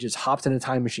 and then she just hops in a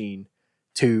time machine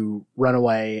to run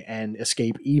away and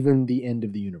escape even the end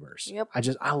of the universe. Yep.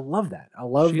 I love that. I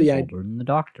love She's the idea. older than the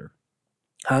Doctor.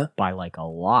 Huh? By a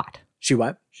lot. She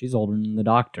what? She's older than the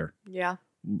Doctor. Yeah.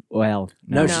 Well,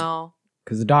 No, no, she- No.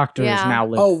 because the Doctor has Yeah. now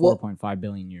lived Oh, well- 4.5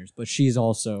 billion years, but she's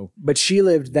also But she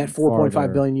lived that 4.5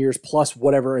 Farther. billion years plus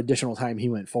whatever additional time he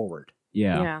went forward.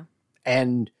 yeah. Yeah.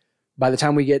 And by the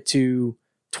time we get to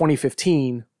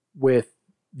 2015 with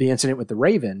the incident with the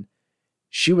Raven,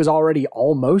 she was already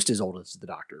almost as old as the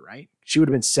Doctor, right? She would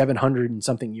have been 700 and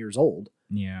something years old.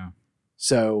 Yeah.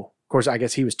 So, of course, I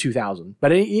guess he was 2000.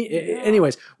 But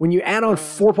anyways, when you add on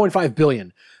 4.5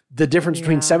 billion, the difference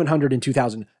between Yeah. 700 and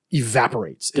 2000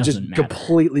 evaporates. It just Doesn't matter.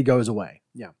 completely goes away.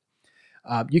 Yeah.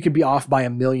 You could be off by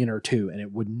 1 million or 2 and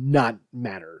it would not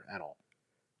matter at all.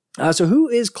 So who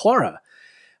is Clara?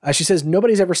 She says,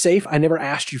 nobody's ever safe. I never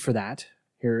asked you for that.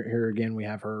 Here again, we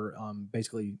have her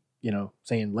basically,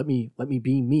 saying, let me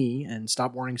be me and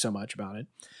stop worrying so much about it.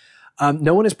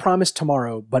 No one is promised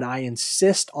tomorrow, but I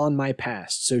insist on my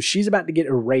past. So she's about to get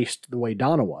erased the way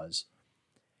Donna was.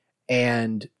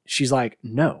 And she's like,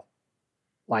 no,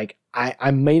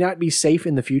 I may not be safe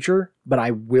in the future, but I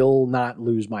will not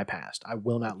lose my past. I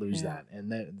will not lose Yeah. that.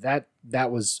 And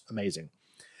that was amazing.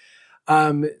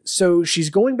 So she's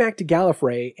going back to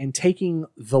Gallifrey and taking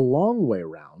the long way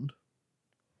around.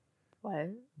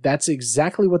 What? that's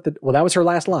exactly what that was her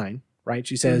last line, right?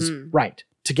 She says, right,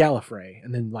 to Gallifrey,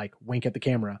 and then like wink at the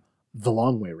camera, the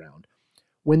long way round.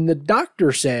 When the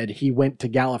doctor said he went to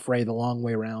Gallifrey the long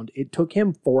way round, it took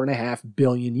him 4.5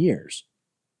 billion years.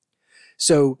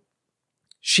 So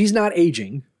she's not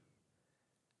aging.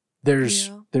 There's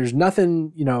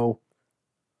nothing,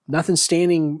 nothing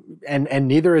standing, and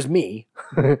neither is me.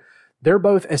 They're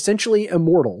both essentially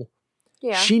immortal.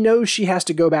 Yeah. She knows she has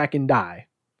to go back and die,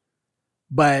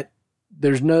 but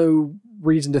there's no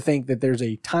reason to think that there's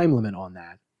a time limit on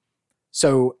that.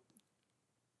 So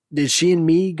did she and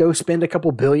me go spend a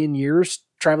couple billion years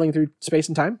traveling through space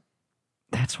and time?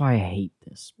 That's why I hate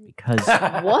this, because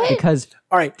What? because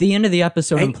All right, the end of the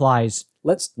episode Hey. implies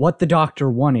let's what the doctor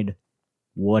wanted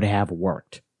would have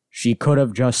worked. She could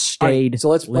have just all right, stayed. so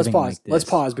let's living pause. like this. Let's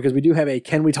pause because we do have a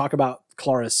can we talk about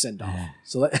Clara's send off?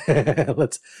 So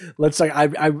let's like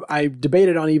I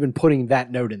debated on even putting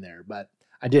that note in there, but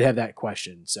I did have that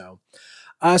question. So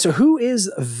who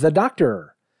is the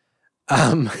doctor?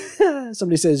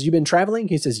 Somebody says, "You've been traveling?"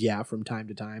 He says, "Yeah, from time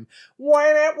to time."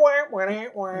 That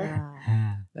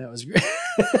was great.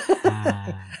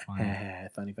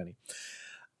 Funny.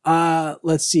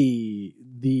 Let's see.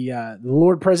 The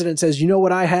Lord President says, "You know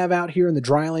what I have out here in the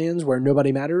drylands where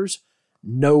nobody matters?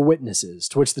 No witnesses."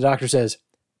 To which the doctor says,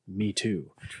 "Me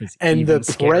too." And the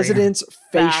president's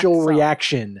facial Facts.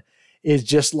 reaction is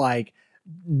just like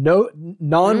no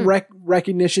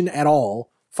non-recognition at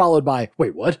all, followed by,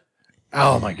 "Wait, what?"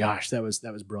 Oh my gosh, that was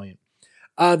brilliant.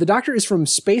 The doctor is from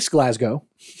Space Glasgow.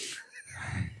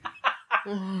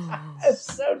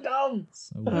 It's so dumb.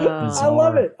 I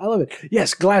love it.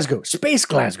 Yes, Glasgow. Space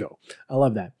Glasgow. I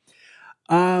love that.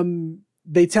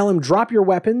 They tell him, drop your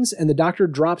weapons, and the doctor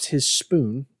drops his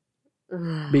spoon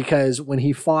because when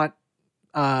he fought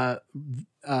Robin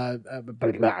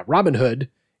Hood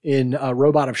in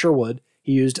Robot of Sherwood,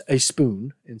 he used a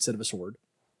spoon instead of a sword.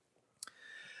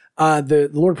 The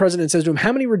Lord President says to him,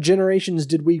 "How many regenerations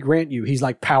did we grant you?" He's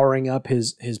like powering up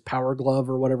his power glove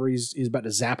or whatever he's about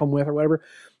to zap him with or whatever.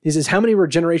 He says, "How many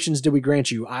regenerations did we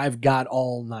grant you? I've got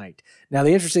all night." Now,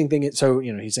 the interesting thing is, so,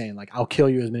 he's saying like, "I'll kill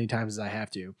you as many times as I have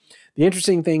to." The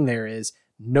interesting thing there is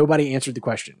nobody answered the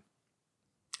question.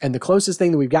 And the closest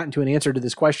thing that we've gotten to an answer to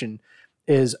this question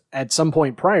is at some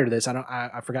point prior to this.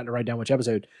 I forgot to write down which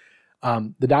episode.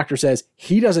 The doctor says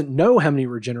he doesn't know how many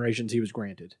regenerations he was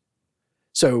granted.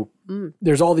 So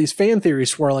there's all these fan theories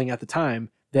swirling at the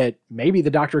time that maybe the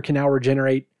doctor can now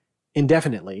regenerate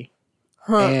indefinitely.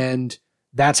 And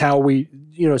that's how we,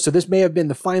 so this may have been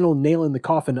the final nail in the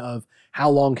coffin of how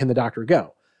long can the doctor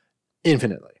go?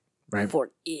 Infinitely, right?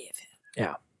 Forever.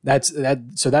 Yeah.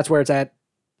 So that's where it's at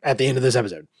the end of this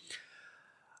episode.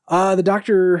 The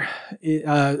doctor,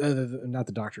 not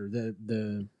the doctor,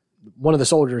 the one of the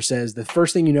soldiers says, the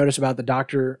first thing you notice about the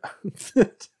doctor,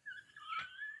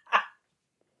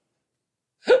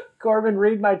 Corbin,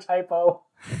 read my typo.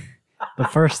 The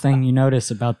first thing you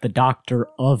notice about the Doctor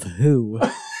of Who.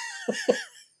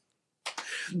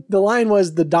 The line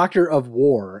was the Doctor of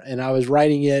War, and I was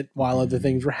writing it while other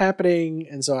things were happening,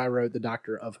 and so I wrote the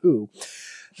Doctor of Who.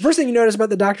 The first thing you notice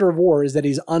about the Doctor of War is that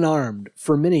he's unarmed.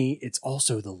 For many, it's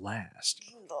also the last.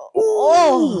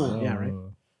 Oh. Yeah, right.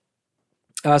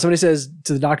 Somebody says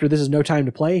to the doctor, "This is no time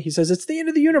to play." He says, "It's the end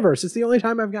of the universe. It's the only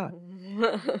time I've got."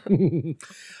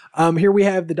 Here we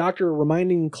have the doctor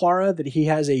reminding Clara that he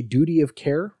has a duty of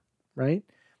care, right?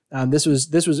 This was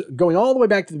going all the way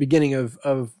back to the beginning of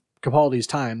Capaldi's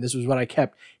time. This was what I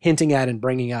kept hinting at and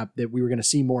bringing up, that we were going to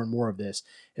see more and more of this,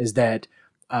 is that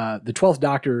the 12th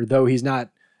Doctor, though he's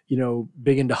not,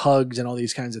 big into hugs and all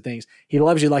these kinds of things, he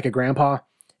loves you like a grandpa,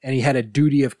 and he had a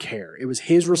duty of care. It was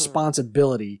his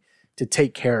responsibility to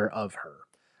take care of her.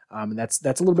 And that's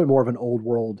a little bit more of an old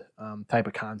world type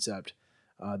of concept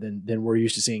than we're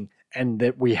used to seeing, and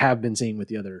that we have been seeing with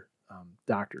the other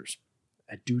doctors.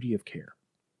 A duty of care.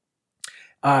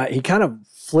 He kind of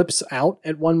flips out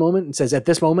at one moment and says, "At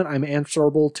this moment, I'm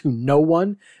answerable to no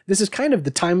one." This is kind of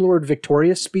the Time Lord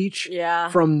Victorious speech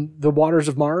from the Waters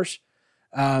of Mars.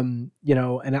 And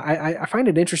I find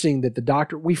it interesting that the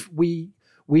doctor,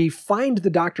 we find the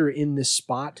doctor in this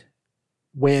spot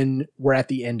when we're at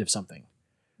the end of something,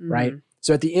 right?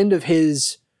 So at the end of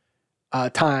his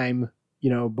time,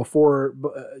 before,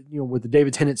 with the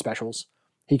David Tennant specials,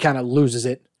 he kind of loses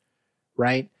it,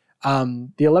 right?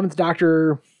 The 11th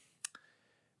Doctor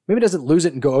maybe doesn't lose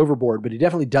it and go overboard, but he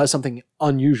definitely does something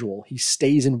unusual. He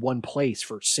stays in one place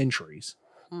for centuries,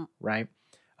 right?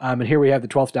 And here we have the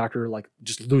 12th Doctor, like,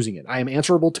 just losing it. I am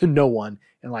answerable to no one,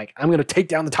 and like, I'm going to take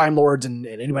down the Time Lords and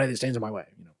anybody that stands in my way.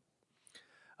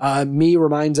 Me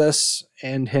reminds us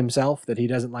and himself that he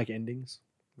doesn't like endings.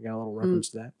 We got a little reference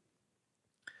to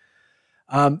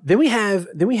that. Then we have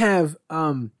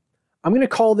I'm going to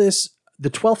call this the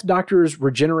 12th Doctor's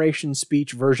regeneration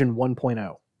speech version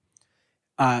 1.0.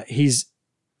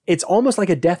 It's almost like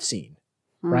a death scene,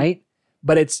 right?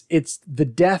 But it's the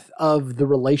death of the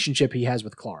relationship he has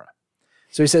with Clara.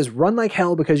 So he says, run like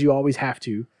hell because you always have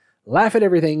to. Laugh at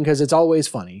everything because it's always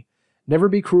funny. Never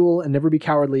be cruel and never be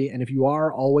cowardly. And if you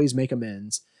are, always make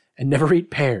amends. And never eat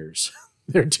pears.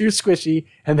 They're too squishy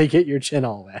and they get your chin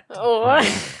all wet. I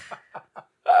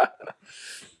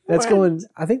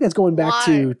think that's going back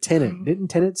to Tennant. Didn't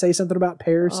Tennant say something about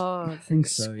pears? I think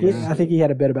so, yeah. I think he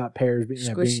had a bit about pears. But,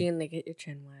 Squishy and they get your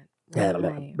chin wet.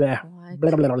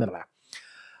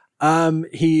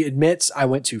 He admits I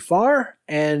went too far.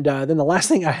 And then the last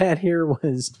thing I had here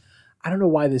was, I don't know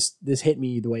why this hit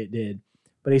me the way it did,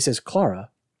 but he says, Clara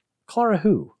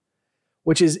who?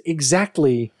 Which is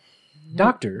exactly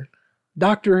Doctor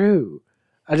Who.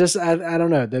 I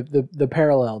don't know. The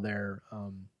parallel there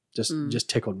just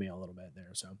tickled me a little bit there.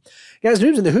 So, guys,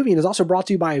 Noobs in the Whovian is also brought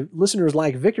to you by listeners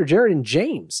like Victor, Jared, and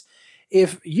James.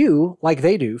 If you, like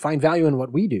they do, find value in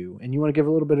what we do and you want to give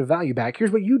a little bit of value back,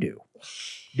 here's what you do.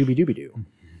 Doobie-doobie-doo.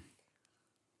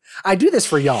 I do this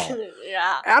for y'all.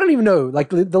 Yeah. I don't even know. Like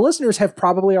the listeners have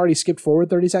probably already skipped forward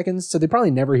 30 seconds, so they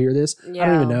probably never hear this. Yeah. I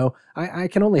don't even know. I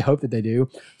can only hope that they do.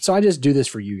 So I just do this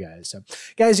for you guys. So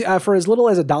guys, for as little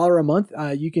as $1 a month,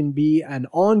 you can be an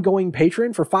ongoing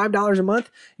patron. For $5 a month,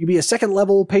 you be a second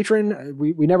level patron.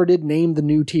 We never did name the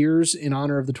new tiers in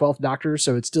honor of the 12th Doctor,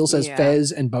 so it still says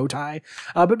Fez and Bowtie.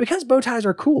 But because bow ties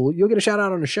are cool, you'll get a shout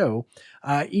out on the show.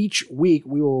 Each week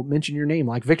we will mention your name,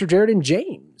 like Victor, Jared, and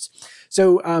James.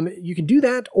 So you can do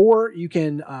that, or you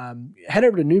can head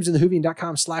over to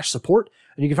noobsinthewhovian.com/support,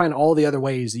 and you can find all the other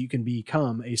ways that you can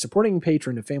become a supporting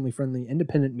patron of family-friendly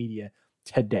independent media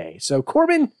today. So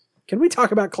Corbin, can we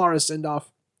talk about Clara's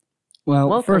send-off? Well,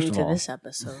 Welcome first of to all, this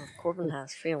episode of Corbin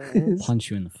Has Feelings.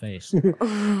 punch you in the face.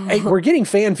 Hey, we're getting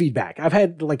fan feedback. I've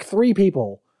had like 3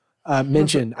 people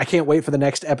mention, I can't wait for the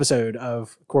next episode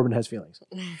of Corbin Has Feelings.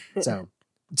 So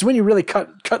it's when you really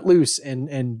cut loose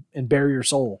and bare your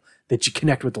soul that you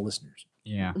connect with the listeners.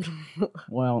 Yeah.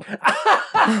 Well.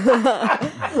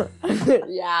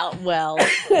 Yeah, well.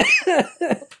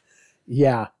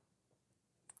 Yeah.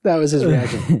 That was his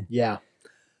reaction. Yeah.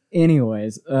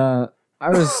 Anyways, I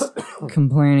was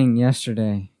complaining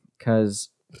yesterday because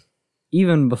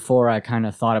even before I kind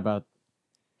of thought about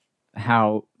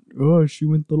how, she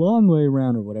went the long way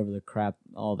around or whatever the crap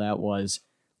all that was,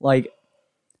 like,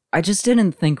 I just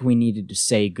didn't think we needed to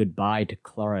say goodbye to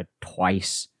Clara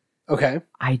twice. Okay.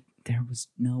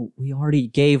 We already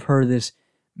gave her this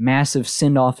massive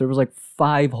send-off. There was like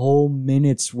 5 whole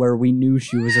minutes where we knew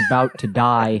she was about to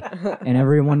die and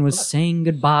everyone was saying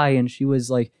goodbye and she was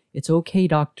like, it's okay,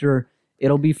 doctor.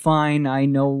 It'll be fine. I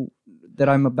know that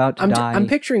I'm about to die. I'm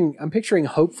picturing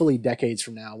hopefully decades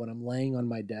from now when I'm laying on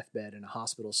my deathbed in a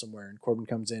hospital somewhere and Corbin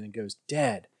comes in and goes,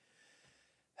 Dad,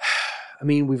 I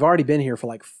mean, we've already been here for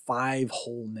like 5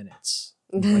 whole minutes.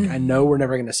 Like, I know we're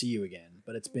never going to see you again,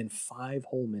 but it's been 5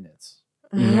 whole minutes.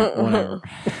 Yeah, whatever.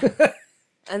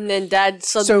 And then Dad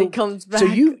suddenly comes back. So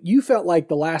you felt like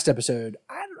the last episode.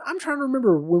 I'm trying to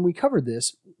remember when we covered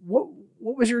this. What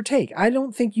was your take? I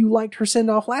don't think you liked her send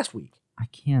off last week. I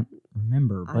can't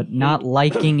remember, but not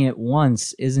liking it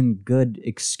once isn't good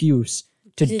excuse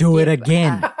to do it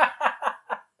again.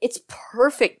 It's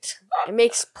perfect. It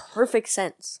makes perfect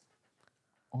sense.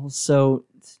 Also,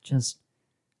 it's just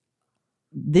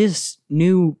this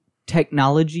new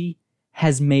technology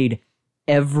has made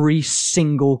every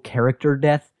single character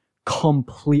death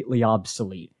completely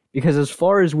obsolete. Because as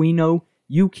far as we know,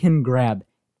 you can grab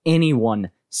anyone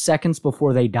seconds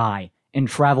before they die and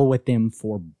travel with them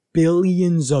for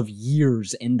billions of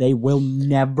years and they will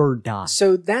never die.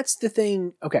 So that's the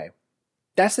thing. Okay.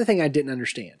 That's the thing I didn't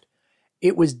understand.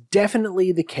 It was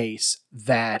definitely the case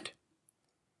that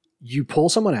you pull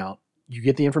someone out, you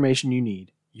get the information you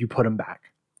need, you put them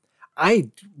back. I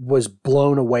was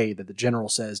blown away that the general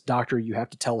says, Doctor, you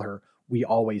have to tell her we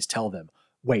always tell them.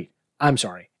 Wait, I'm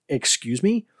sorry. Excuse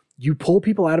me? You pull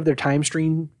people out of their time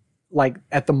stream like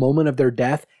at the moment of their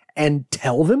death and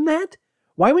tell them that?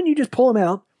 Why wouldn't you just pull them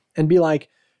out and be like,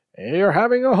 hey, you're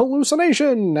having a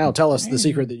hallucination. Now tell us the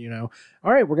secret that you know.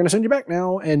 All right, we're going to send you back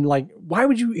now. And like, why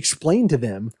would you explain to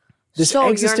them this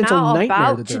existential you're now nightmare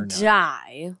about that they're in? to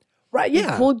die. Right,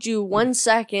 yeah. He pulled you 1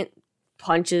 second,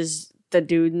 punches the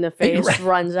dude in the face,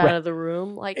 runs out of the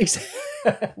room. Like,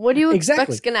 what do you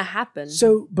expect's going to happen?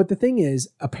 So, but the thing is,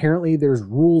 apparently there's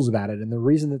rules about it. And the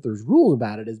reason that there's rules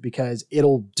about it is because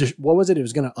it'll just, what was it? It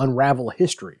was going to unravel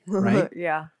history, right?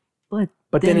 Yeah.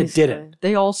 But then it didn't.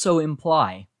 They also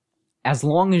imply as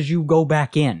long as you go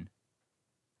back in,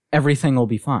 everything will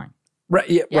be fine. Right.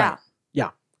 Yeah. Right. Yeah.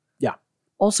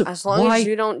 Also, as long as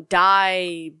you don't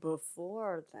die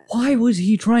before then. Why was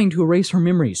he trying to erase her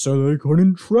memory? So they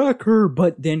couldn't track her.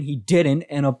 But then he didn't,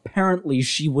 and apparently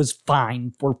she was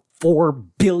fine for 4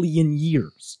 billion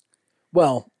years.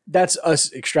 Well, that's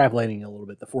us extrapolating a little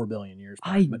bit, the 4 billion years.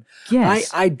 I guess.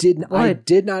 I did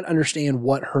not understand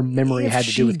what her memory had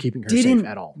to do with keeping her safe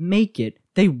at all. Make it,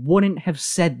 they wouldn't have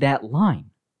said that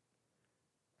line.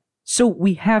 So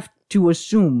we have to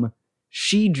assume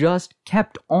she just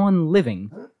kept on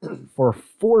living for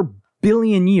 4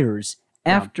 billion years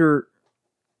after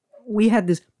we had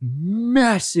this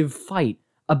massive fight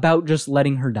about just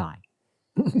letting her die.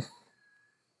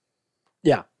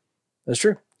 Yeah, that's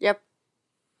true. Yep.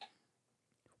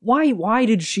 Why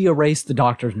did she erase the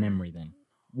doctor's memory then?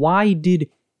 Why did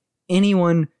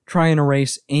anyone try and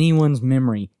erase anyone's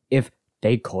memory if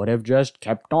they could have just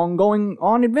kept on going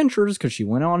on adventures, because she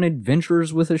went on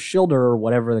adventures with Ashildr or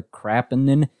whatever the crap, and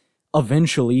then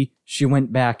eventually she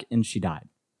went back and she died.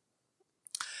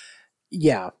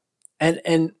 Yeah.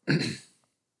 And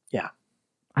yeah.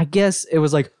 I guess it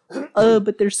was like,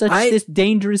 but there's this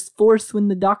dangerous force when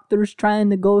the doctor's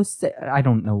trying to go I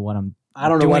don't know what I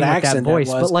don't know what accent that voice,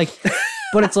 that was. But like,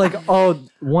 but it's like,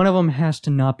 one of them has to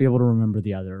not be able to remember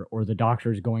the other, or the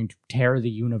doctor is going to tear the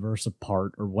universe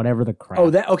apart, or whatever the crap.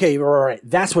 Okay, right.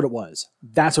 That's what it was.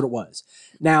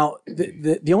 Now,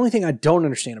 the only thing I don't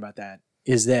understand about that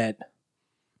is that,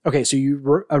 okay, so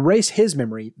you erase his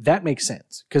memory. That makes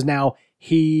sense, because now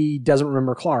he doesn't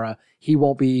remember Clara. He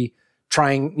won't be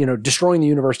trying, destroying the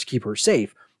universe to keep her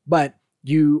safe. But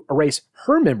you erase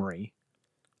her memory,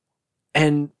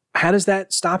 and how does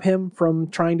that stop him from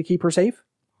trying to keep her safe?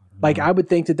 Like, I would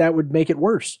think that would make it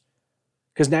worse,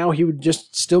 because now he would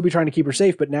just still be trying to keep her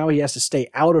safe, but now he has to stay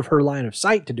out of her line of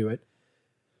sight to do it,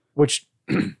 which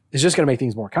is just going to make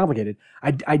things more complicated.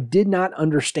 I did not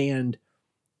understand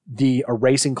the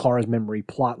erasing Clara's memory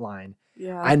plot line.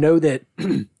 Yeah. I know that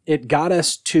it got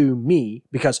us to me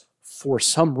because for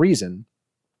some reason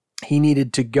he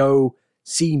needed to go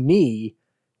see me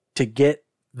to get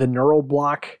the neural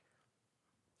block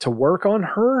to work on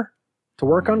her, to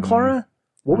work on Clara.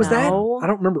 What was that? I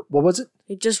don't remember. What was it?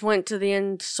 He just went to the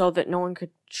end so that no one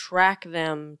could track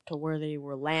them to where they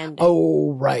were landing.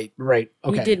 Oh, right.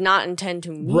 Okay. He did not intend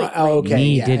to meet. Right, okay,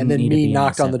 Me didn't and then need to me be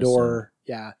knocked in on the this door.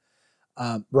 Yeah.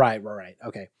 Right.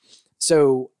 Okay.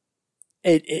 So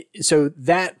so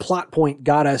that plot point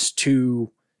got us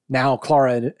to now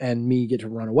Clara and me get to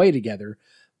run away together.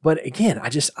 But again,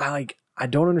 I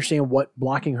don't understand what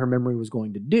blocking her memory was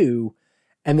going to do.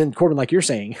 And then Corbin, like you're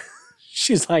saying,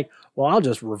 she's like, well, I'll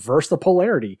just reverse the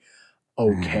polarity.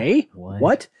 Okay.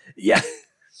 What? Yeah.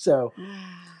 So,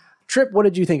 Trip, what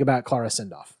did you think about Clara's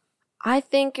send-off? I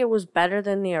think it was better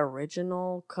than the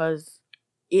original because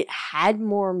it had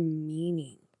more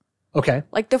meaning. Okay.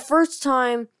 Like the first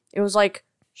time, it was like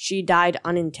she died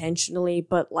unintentionally,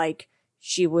 but like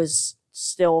she was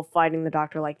still fighting the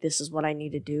doctor like, this is what I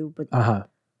need to do. But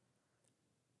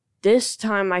this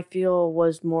time I feel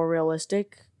was more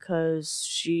realistic because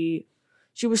she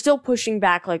was still pushing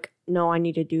back like, no, I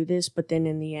need to do this. But then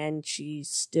in the end, she's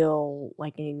still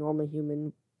like any normal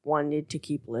human wanted to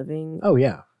keep living. Oh,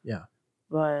 yeah. Yeah.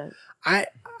 But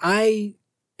I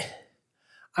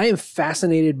am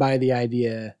fascinated by the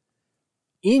idea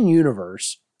in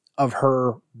universe of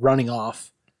her running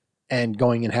off and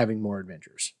going and having more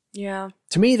adventures. Yeah.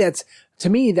 To me, that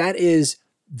is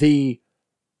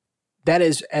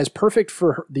as perfect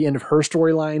for the end of her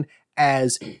storyline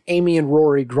as Amy and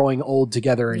Rory growing old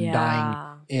together and dying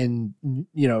in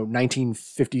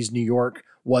 1950s New York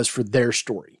was for their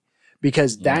story,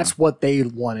 because that's what they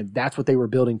wanted. That's what they were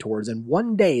building towards. And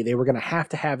one day they were going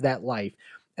to have that life.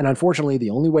 And unfortunately, the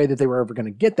only way that they were ever going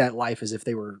to get that life is if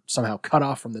they were somehow cut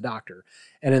off from the doctor.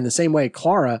 And in the same way,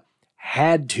 Clara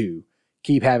had to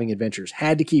keep having adventures,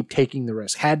 had to keep taking the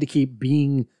risk, had to keep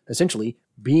essentially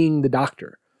being the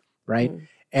doctor, right? Mm.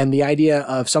 And the idea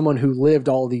of someone who lived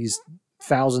all these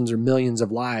thousands or millions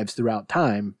of lives throughout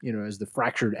time, as the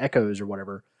fractured echoes or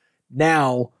whatever,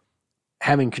 now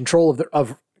having control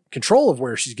of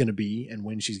where she's going to be and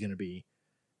when she's going to be,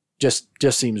 just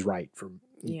seems right for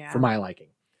my liking.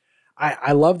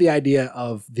 I love the idea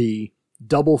of the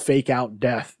double fake out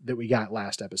death that we got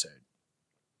last episode.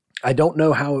 I don't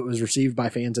know how it was received by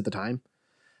fans at the time.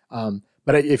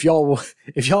 But if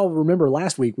y'all remember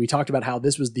last week, we talked about how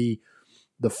this was the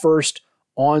first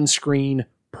on-screen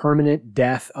permanent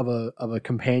death of a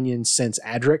companion since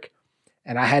Adric.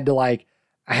 And I had to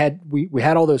we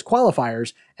had all those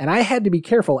qualifiers, and I had to be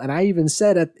careful. And I even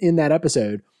said in that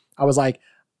episode, I was like,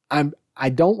 I I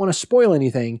don't want to spoil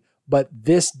anything, but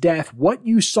this death, what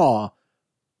you saw,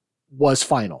 was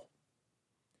final.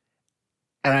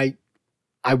 And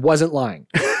I wasn't lying.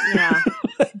 Yeah.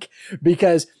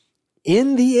 Because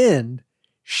in the end,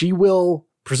 she will,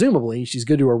 presumably, she's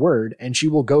good to her word, and she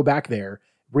will go back there,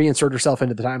 reinsert herself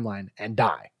into the timeline, and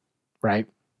die. Right?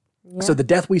 Yeah. So the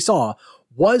death we saw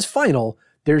was final.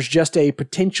 There's just a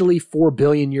potentially 4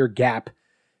 billion year gap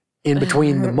in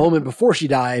between the moment before she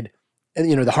died and,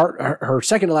 you know, her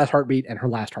second to last heartbeat and her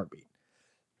last heartbeat.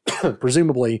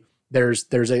 Presumably there's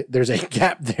a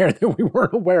gap there that we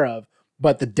weren't aware of,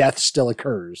 but the death still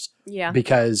occurs. Yeah.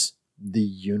 Because the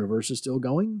universe is still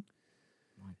going.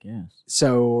 I guess.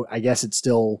 So I guess it's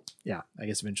still, I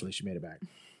guess eventually she made it back.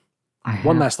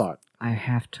 One last thought. I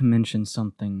have to mention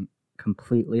something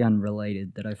completely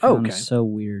unrelated that I found so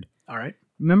weird. All right.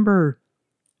 Remember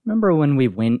when we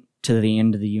went to the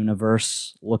end of the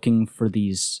universe looking for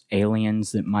these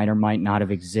aliens that might or might not have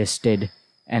existed,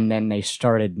 and then they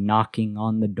started knocking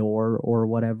on the door or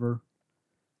whatever?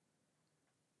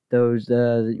 Those,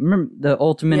 remember the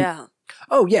ultimate... Yeah.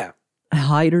 Oh, yeah.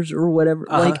 Hiders or whatever.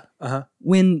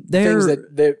 When they're... Things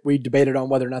that we debated on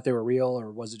whether or not they were real,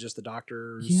 or was it just the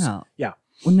doctors? Yeah. Yeah.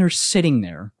 When they're sitting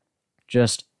there,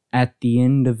 just at the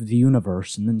end of the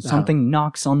universe, and then something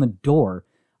knocks on the door,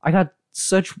 I got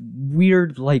such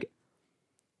weird,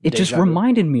 it just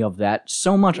reminded me of that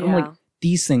so much. Yeah. I'm like,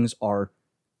 these things are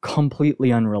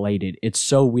completely unrelated. It's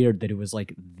so weird that it was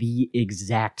like the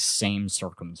exact same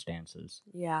circumstances.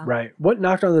 Yeah. Right. What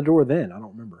knocked on the door then? I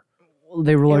don't remember.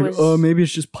 They were like, oh, maybe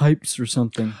it's just pipes or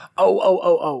something.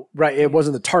 Oh. Right. It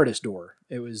wasn't the TARDIS door.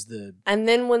 It was the... And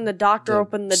then when the doctor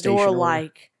opened the door,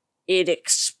 stationer. it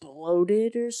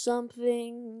exploded or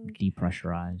something.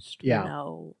 Depressurized. Yeah.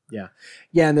 No. Yeah.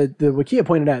 Yeah. And the Wikia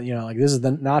pointed out, this is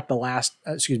not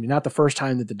the first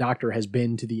time that the doctor has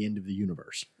been to the end of the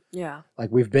universe. Yeah.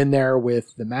 Like, we've been there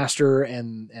with the master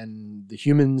and the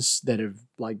humans that have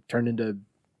turned into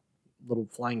little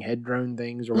flying head drone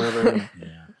things or whatever.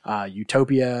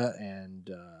 Utopia and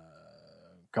a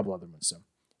couple other ones. So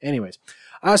anyways,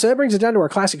 so that brings us down to our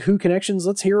classic Who connections.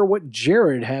 Let's hear what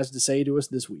Jared has to say to us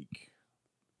this week.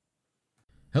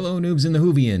 Hello, noobs in the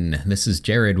Whovian. This is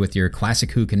Jared with your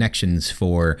classic Who connections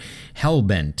for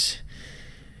Hellbent.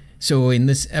 So in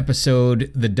this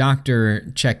episode, the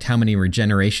doctor checked how many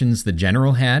regenerations the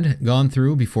general had gone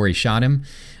through before he shot him.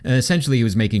 Essentially, he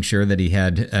was making sure that he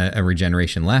had a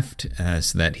regeneration left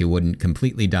so that he wouldn't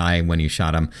completely die when you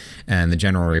shot him. And the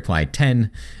general replied 10.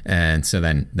 And so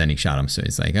then he shot him. So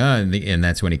he's like, and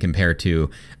that's when he compared to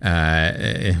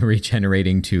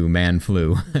regenerating to man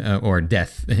flu or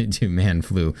death to man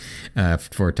flu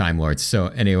for Time Lords. So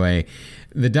anyway,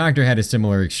 the Doctor had a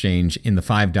similar exchange in the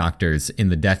 5 Doctors in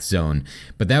the Death Zone,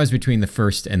 but that was between the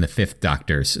 1st and the 5th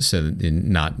Doctors, so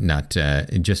not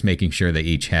just making sure they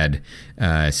each had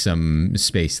some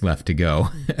space left to go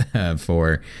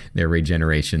for their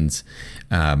regenerations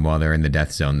while they're in the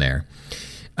Death Zone there.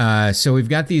 So we've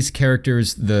got these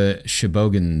characters, the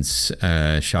Shobogans,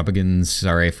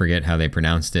 sorry, I forget how they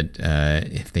pronounced it,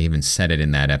 if they even said it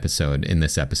in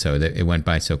this episode. It went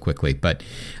by so quickly. But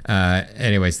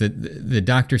anyways, the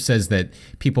doctor says that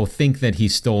people think that he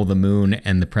stole the moon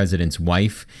and the president's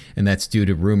wife, and that's due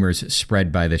to rumors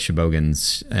spread by the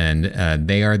Shobogans, and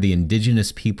they are the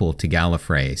indigenous people to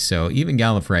Gallifrey. So even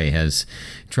Gallifrey has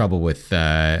trouble with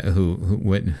who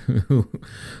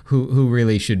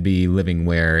really should be living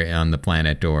where on the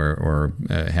planet or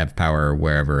have power or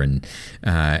wherever. And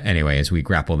anyway, as we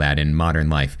grapple that in modern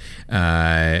life,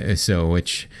 so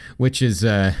which is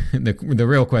the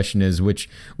real question is which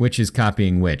is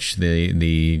copying which,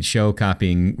 the show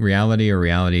copying reality or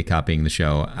reality copying the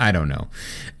show? I don't know.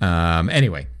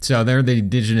 Anyway, so they're the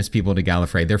indigenous people to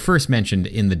Gallifrey. They're first mentioned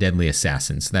in The Deadly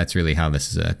Assassins. That's really how this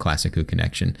is a classic Who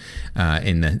connection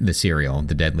in the serial,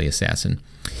 The Deadly Assassin.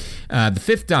 The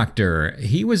 5th Doctor,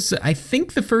 he was, I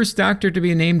think, the first Doctor to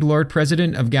be named Lord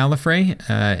President of Gallifrey,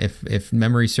 if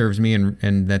memory serves me,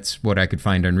 and that's what I could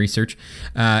find on research.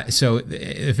 So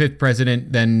the 5th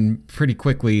President then pretty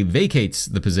quickly vacates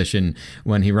the position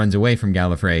when he runs away from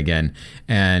Gallifrey again.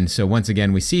 And so once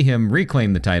again, we see him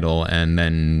reclaim the title and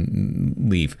then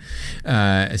leave.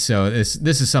 So this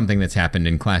is something that's happened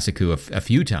in Classic Who a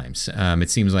few times. It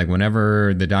seems like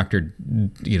whenever the Doctor,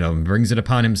 brings it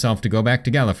upon himself to go back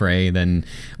to Gallifrey, then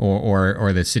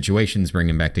or the situations bring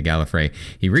him back to Gallifrey,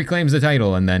 he reclaims the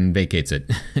title and then vacates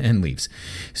it and leaves.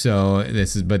 So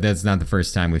but that's not the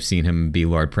first time we've seen him be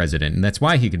Lord President, and that's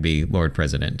why he could be Lord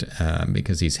President,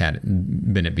 because he's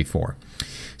been it before.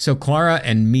 So Clara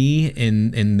and me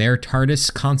in their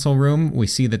TARDIS console room, we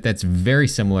see that that's very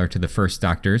similar to the first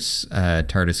Doctor's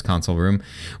TARDIS console room.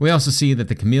 We also see that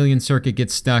the chameleon circuit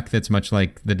gets stuck. That's much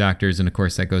like the Doctor's, and of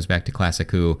course that goes back to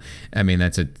Classic Who. I mean,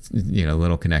 that's a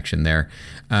little connection there.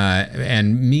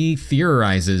 And me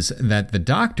theorizes that the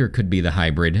Doctor could be the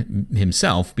hybrid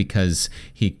himself because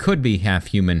he could be half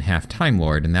human, half Time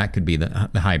Lord, and that could be the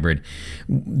hybrid.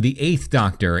 The Eighth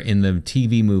Doctor in the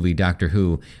TV movie Doctor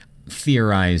Who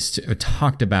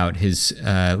talked about his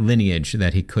lineage,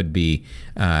 that he could be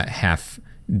half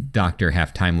Doctor,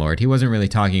 half Time Lord. He wasn't really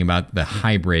talking about the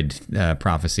hybrid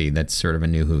prophecy. That's sort of a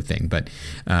New Who thing, but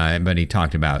he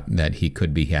talked about that he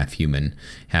could be half human,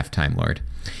 half Time Lord.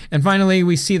 And finally,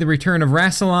 we see the return of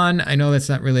Rassilon. I know that's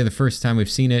not really the first time we've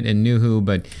seen it in New Who,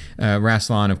 but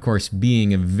Rassilon, of course,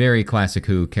 being a very Classic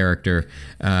Who character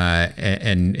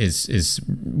and is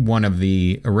one of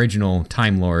the original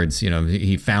Time Lords.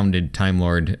 He founded Time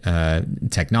Lord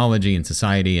technology and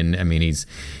society, and I mean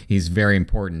he's very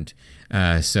important.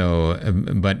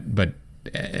 But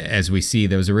as we see,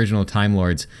 those original Time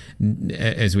Lords,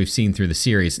 as we've seen through the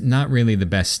series, not really the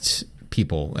best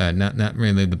people, not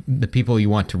really the people you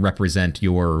want to represent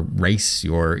your race,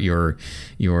 your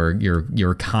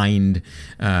kind.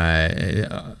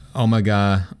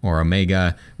 Omega,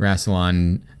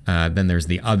 Rassilon. Then there's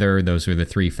the Other. Those are the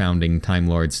three founding Time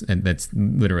Lords, and that's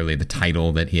literally the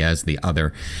title that he has. The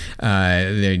Other.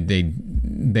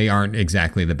 They aren't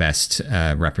exactly the best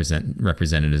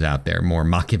representatives out there. More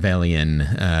Machiavellian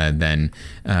than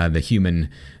the human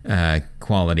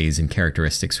qualities and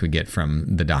characteristics we get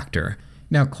from the Doctor.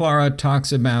 Now, Clara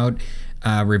talks about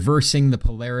reversing the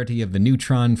polarity of the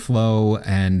neutron flow,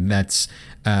 and that's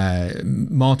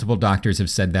multiple doctors have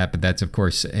said that, but that's of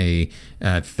course a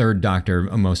third Doctor,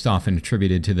 most often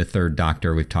attributed to the third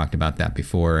Doctor. We've talked about that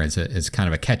before as kind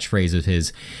of a catchphrase of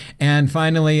his. And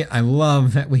finally, I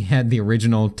love that we had the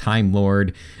original Time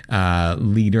Lord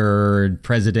leader,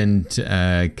 president,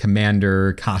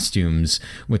 commander costumes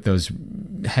with those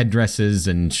headdresses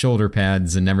and shoulder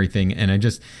pads and everything. And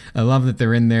I love that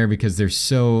they're in there because they're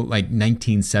so like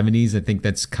 1970s. I think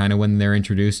that's kind of when they're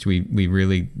introduced. We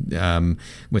really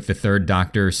with the third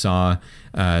Doctor saw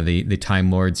the Time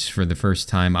Lords for the first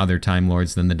time, other Time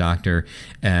Lords than the Doctor,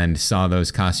 and saw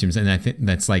those costumes. And I think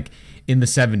that's like in the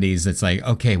 70s, it's like,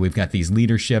 okay, we've got these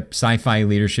sci-fi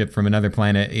leadership from another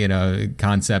planet,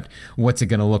 concept. What's it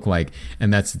going to look like?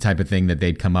 And that's the type of thing that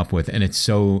they'd come up with. And it's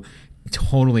so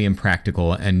totally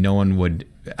impractical, and no one would,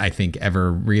 I think,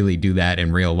 ever really do that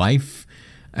in real life,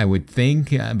 I would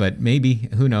think, but maybe,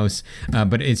 who knows?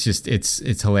 But it's just, it's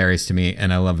hilarious to me,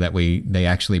 and I love that they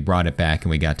actually brought it back and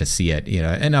we got to see it,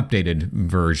 an updated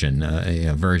version,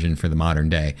 version for the modern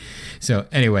day. So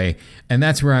anyway, and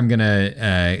that's where I'm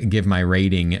gonna give my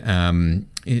rating,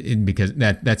 because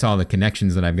that's all the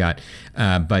connections that I've got.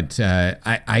 But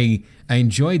I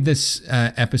enjoyed this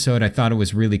episode. I thought it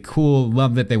was really cool.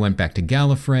 Love that they went back to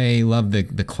Gallifrey. Love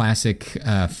the classic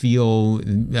feel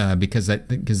because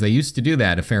they used to do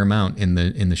that a fair amount in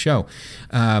the show.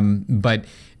 But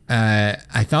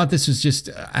I thought this was just,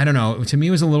 I don't know, to me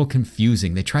it was a little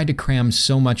confusing. They tried to cram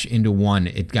so much into one,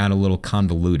 it got a little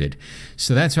convoluted.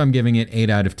 So that's why I'm giving it 8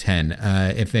 out of 10.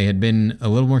 If they had been a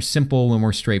little more simple and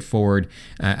more straightforward,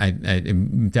 I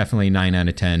definitely 9 out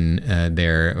of 10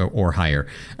 there or higher.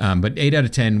 But 8 out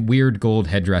of 10, weird gold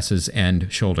headdresses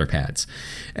and shoulder pads.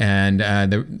 And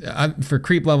for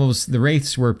creep levels, the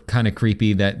Wraiths were kind of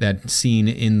creepy. That scene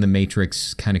in the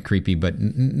Matrix, kind of creepy, but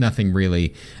nothing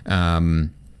really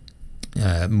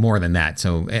more than that.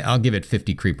 So I'll give it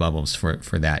 50 creep levels for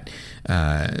that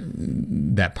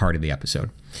part of the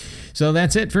episode. So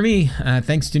that's it for me.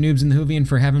 Thanks to Noobs and the Whovian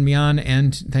for having me on,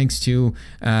 and thanks to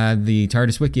the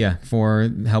TARDIS Wikia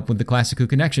for help with the Classic Who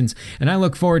connections. And I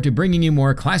look forward to bringing you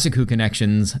more Classic Who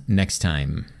connections next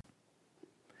time.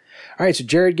 All right, so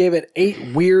Jared gave it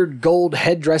 8 weird gold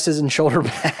headdresses and shoulder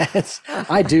pads.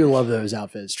 I do love those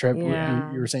outfits. Trip,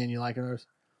 Yeah. you were saying you like those?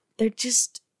 They're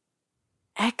just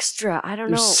extra. I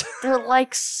don't know. They're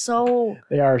like so.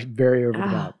 They are very over the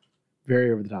top.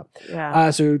 Very over the top. Yeah.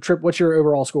 So, Trip, what's your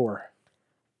overall score?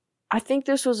 I think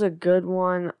this was a good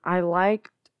one. I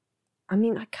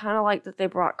kind of like that they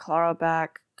brought Clara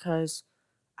back because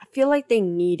I feel like they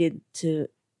needed to.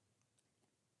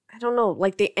 I don't know.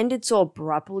 Like, they ended so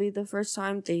abruptly the first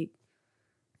time.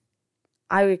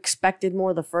 I expected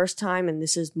more the first time, and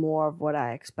this is more of what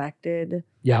I expected.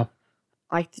 Yeah.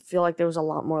 I feel like there was a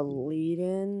lot more lead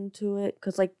into it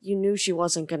because, like, you knew she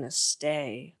wasn't gonna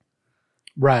stay.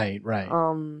 Right.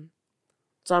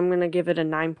 So I'm gonna give it a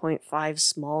 9.5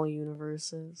 small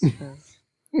universes.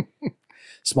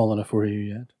 small enough for you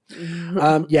yet.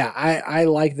 Yeah, I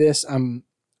like this.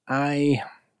 I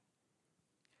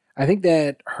think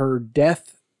that her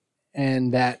death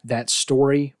and that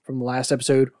story from the last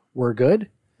episode were good.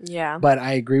 Yeah. But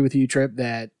I agree with you, Trip,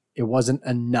 that it wasn't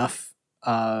enough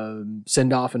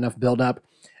send off, enough build up.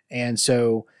 And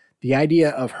so the idea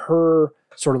of her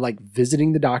sort of like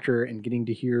visiting the doctor and getting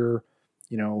to hear,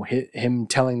 him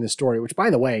telling the story, which, by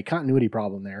the way, continuity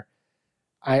problem there.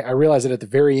 I realized that at the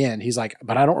very end, he's like,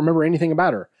 but I don't remember anything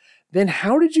about her. Then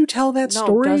how did you tell that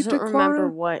story to Clara? Doesn't remember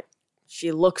what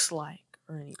she looks like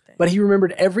or anything. But he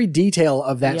remembered every detail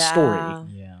of that story.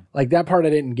 Yeah. Like that part I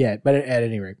didn't get, but at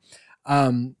any rate.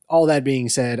 All that being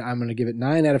said, I'm going to give it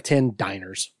 9 out of 10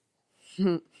 diners.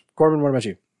 Corbin, what about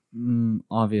you?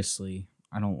 Obviously,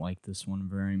 I don't like this one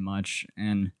very much.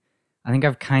 And I think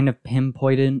I've kind of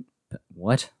pinpointed...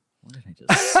 What did I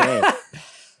just say?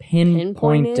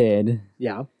 Pinpointed.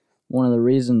 Yeah. One of the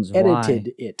reasons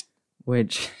Edited it.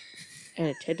 Which...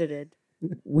 Edited it.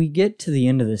 We get to the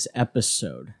end of this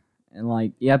episode. And,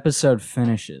 like, the episode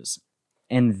finishes.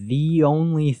 And the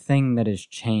only thing that has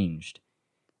changed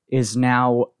is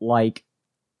now, like,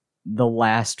 the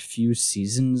last few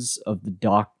seasons of the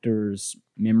Doctor's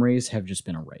memories have just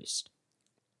been erased.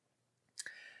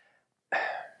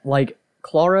 Like,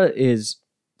 Clara is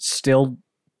still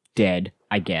dead,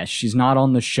 I guess. She's not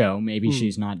on the show. Maybe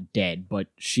she's not dead, but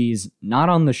she's not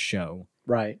on the show.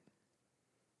 Right.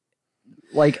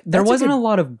 Like, there wasn't a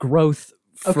lot of growth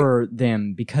for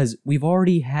them because we've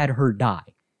already had her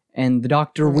die. And the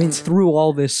Doctor went through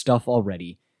all this stuff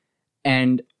already.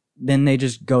 And then they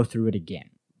just go through it again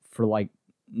for, like,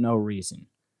 no reason.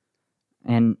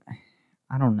 And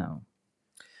I don't know.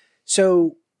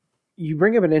 So you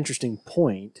bring up an interesting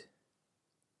point.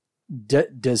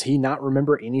 Does he not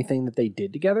remember anything that they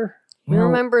did together? He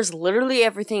remembers literally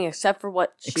everything except for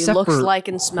what she looks like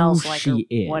and smells like or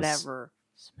whatever.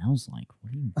 Smells like?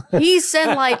 What do you mean? He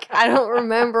said, like, I don't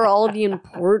remember all the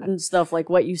important stuff, like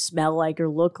what you smell like or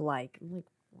look like. I'm like,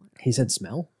 what? He said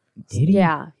smell? Did he?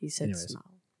 Yeah, he said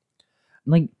smell.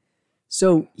 Like,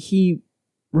 so he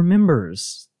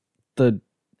remembers the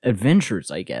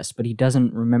adventures, I guess, but he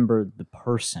doesn't remember the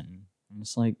person. And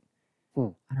it's like,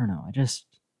 I don't know.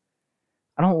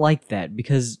 I don't like that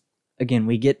because, again,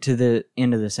 we get to the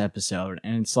end of this episode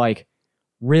and it's like,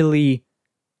 really,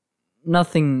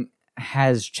 nothing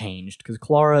has changed because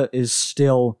Clara is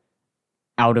still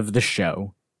out of the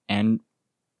show and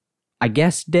I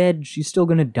guess dead. She's still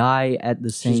going to die at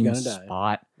the same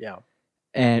spot. Yeah.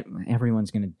 And everyone's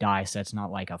going to die, so that's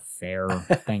not like a fair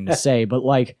thing to say. But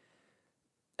like,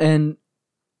 and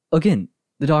again,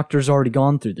 the Doctor's already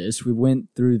gone through this. We went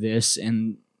through this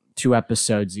in 2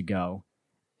 episodes ago.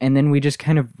 And then we just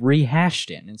kind of rehashed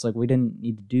it. And it's like, we didn't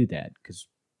need to do that because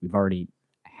we've already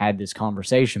had this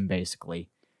conversation, basically.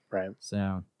 Right.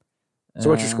 So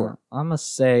what's your score? I'm going to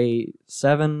say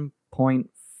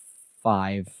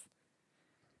 7.5.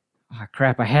 Ah,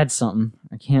 crap, I had something.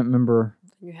 I can't remember.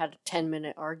 You had a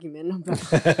 10-minute argument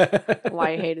about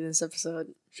why I hated this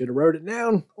episode. Should have wrote it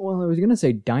down. Well, I was going to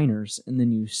say diners, and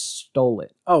then you stole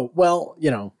it. Oh, well,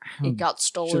 It got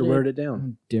stolen. Should have wrote it down. How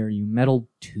dare you? Metal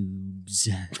tubes.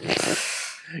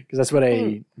 Because that's what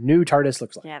a new TARDIS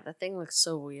looks like. Yeah, the thing looks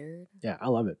so weird. Yeah, I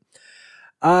love it.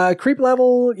 Creep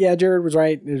level, yeah, Jared was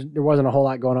right. There wasn't a whole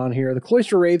lot going on here. The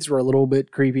Cloister Wraiths were a little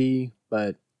bit creepy,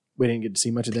 but we didn't get to see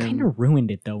much of them. Kind of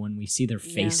ruined it, though, when we see their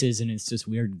faces and it's this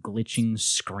weird glitching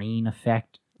screen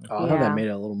effect. I thought that made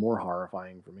it a little more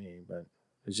horrifying for me, but it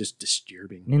was just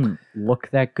disturbing. It didn't look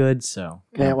that good, so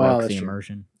kind of broke the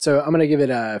immersion. So I'm going to give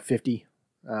it a 50,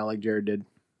 like Jared did.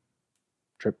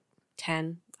 Trip.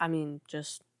 10. I mean,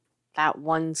 just that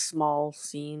one small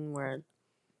scene where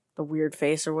the weird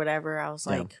face or whatever, I was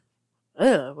like,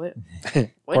 ugh,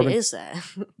 what is that?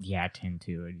 Yeah, 10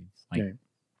 too. It's like,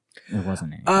 there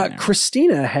wasn't anything there.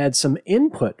 Christina had some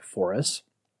input for us.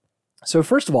 So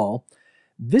first of all,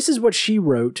 this is what she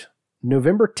wrote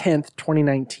November 10th,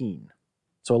 2019.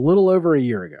 So a little over a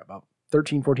year ago, about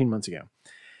 13, 14 months ago.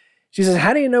 She says,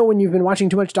 how do you know when you've been watching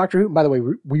too much Doctor Who? By the way,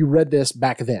 we read this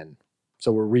back then.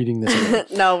 So we're reading this again.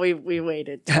 No, we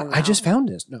waited. I just found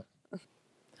this. No.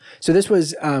 So this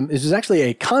was actually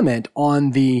a comment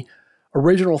on the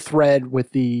original thread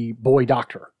with the boy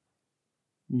doctor.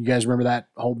 You guys remember that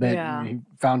whole bit? Yeah. He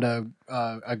found a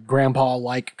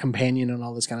grandpa-like companion and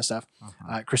all this kind of stuff.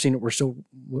 Christina, we're still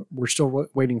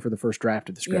waiting for the first draft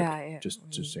of the script. Yeah. Just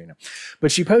so you know.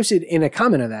 But she posted in a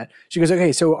comment of that, she goes,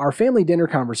 okay, so our family dinner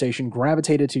conversation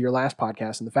gravitated to your last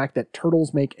podcast and the fact that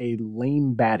turtles make a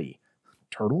lame baddie.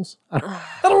 turtles? I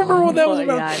don't remember what that was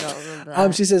about. Yeah, I don't remember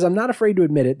that. She says, I'm not afraid to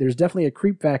admit it. There's definitely a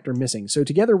creep factor missing. So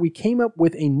together we came up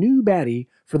with a new baddie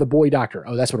for the boy doctor.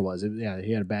 Oh, that's what it was. Yeah,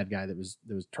 he had a bad guy that was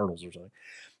turtles or something.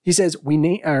 She says, we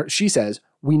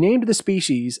named the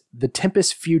species the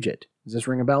Tempus fugit. Does this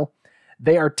ring a bell?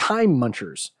 They are time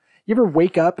munchers. You ever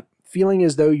wake up feeling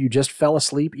as though you just fell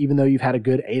asleep even though you've had a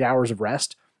good 8 hours of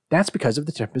rest? That's because of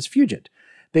the Tempus fugit.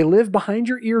 They live behind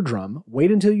your eardrum, wait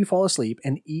until you fall asleep,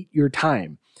 and eat your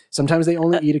time. Sometimes they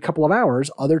only eat a couple of hours.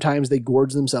 Other times they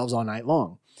gorge themselves all night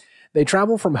long. They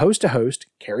travel from host to host,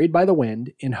 carried by the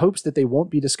wind, in hopes that they won't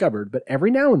be discovered, but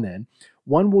every now and then,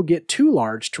 one will get too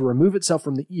large to remove itself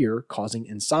from the ear, causing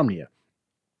insomnia.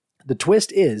 The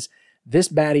twist is, this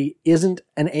baddie isn't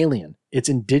an alien. It's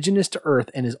indigenous to Earth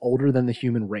and is older than the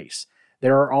human race.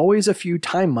 There are always a few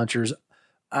time munchers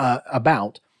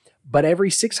about, but every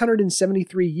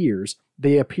 673 years,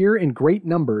 they appear in great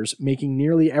numbers, making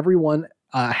nearly everyone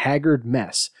a haggard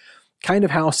mess. Kind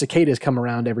of how cicadas come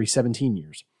around every 17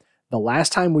 years. The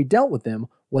last time we dealt with them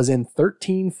was in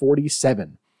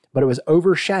 1347, but it was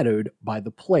overshadowed by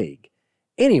the plague.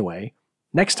 Anyway,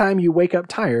 next time you wake up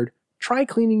tired, try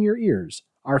cleaning your ears.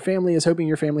 Our family is hoping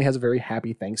your family has a very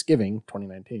happy Thanksgiving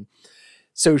 2019.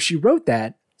 So she wrote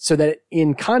that so that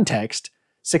in context,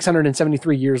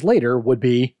 673 years later would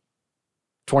be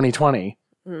 2020.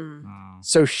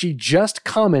 So she just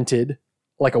commented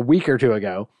like a week or two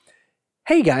ago,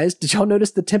 hey guys, did y'all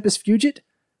notice the Tempus fugit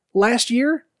last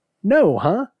year? No,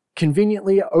 huh?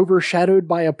 Conveniently overshadowed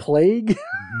by a plague?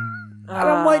 And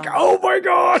I'm like, oh my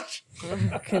gosh!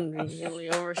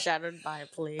 Conveniently overshadowed by a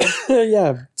plague.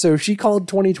 Yeah. So she called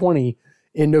 2020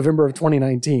 in November of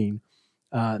 2019.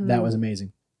 That was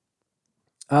amazing.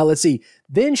 Let's see.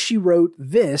 Then she wrote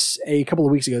this a couple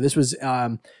of weeks ago. This was,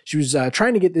 she was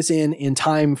trying to get this in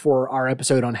time for our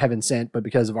episode on Heaven Sent, but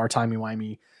because of our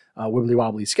timey-wimey, wibbly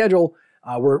wobbly schedule,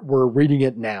 we're reading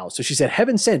it now. So she said,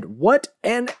 Heaven Sent, what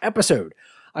an episode.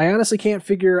 I honestly can't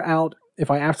figure out if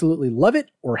I absolutely love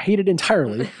it or hate it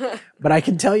entirely, but I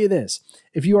can tell you this.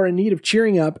 If you are in need of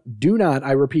cheering up, do not,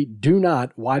 I repeat, do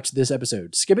not watch this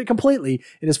episode. Skip it completely.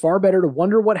 It is far better to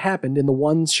wonder what happened in the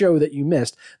one show that you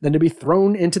missed than to be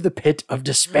thrown into the pit of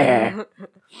despair.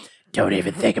 Don't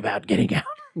even think about getting out.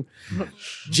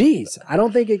 Jeez, I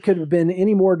don't think it could have been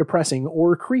any more depressing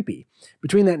or creepy.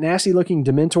 Between that nasty looking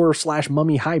Dementor /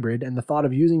 mummy hybrid and the thought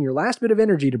of using your last bit of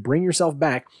energy to bring yourself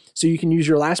back so you can use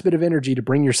your last bit of energy to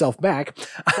bring yourself back,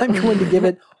 I'm going to give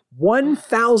it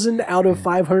 1,000 out of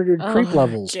 500 creep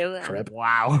levels. Trip.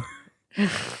 Wow.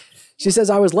 She says,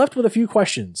 I was left with a few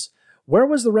questions. Where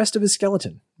was the rest of his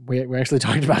skeleton? We actually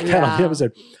talked about that on the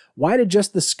episode. Why did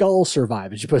just the skull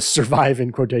survive? And she puts survive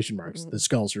in quotation marks. The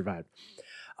skull survived.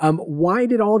 Why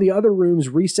did all the other rooms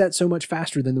reset so much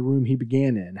faster than the room he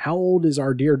began in? How old is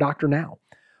our dear doctor now?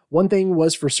 One thing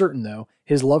was for certain, though,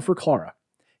 his love for Clara.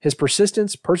 His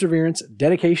persistence, perseverance,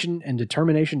 dedication, and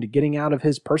determination to getting out of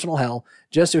his personal hell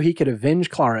just so he could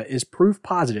avenge Clara is proof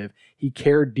positive he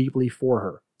cared deeply for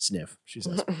her. Sniff, she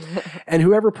says. And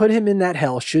whoever put him in that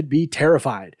hell should be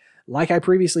terrified. Like I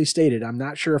previously stated, I'm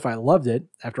not sure if I loved it,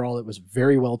 after all it was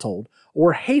very well told,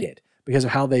 or hate it, because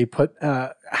of how they put,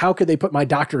 how could they put my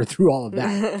doctor through all of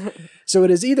that? So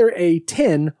it is either a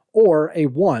 10 or a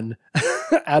 1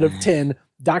 out of 10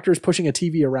 doctors pushing a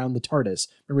TV around the TARDIS.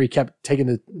 Remember he kept taking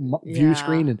the view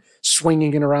screen and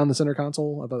swinging it around the center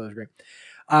console? I thought that was great.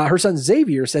 Her son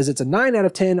Xavier says it's a 9 out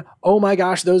of 10. Oh my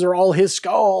gosh, those are all his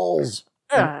skulls.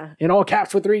 In all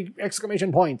caps with 3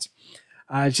 exclamation points.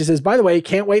 She says, by the way,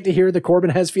 can't wait to hear the Corbin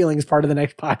Has Feelings part of the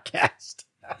next podcast.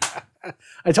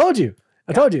 I told you.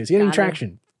 It's getting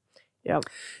traction. Yep.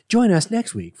 Join us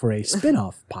next week for a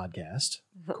spin-off podcast.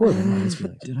 Corbin Has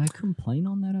Feelings. Did I complain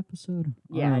on that episode?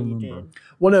 Yeah, you did.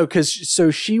 Well, no, because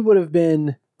so she would have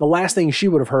been, the last thing she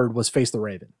would have heard was Face the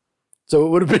Raven. So it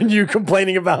would have been you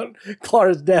complaining about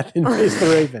Clara's death in Face the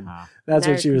Raven. That's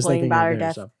what she was thinking about her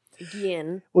there, death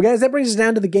again. Well, guys, that brings us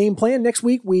down to the game plan. Next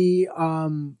week, we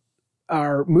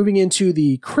are moving into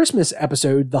the Christmas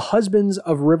episode, The Husbands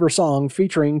of River Song,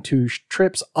 featuring, to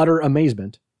Trip's utter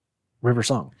amazement, River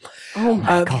Song. Oh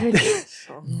my God.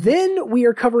 Then we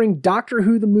are covering Doctor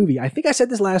Who the movie. I think I said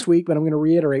this last week, but I'm going to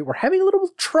reiterate. We're having a little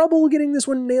trouble getting this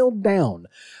one nailed down.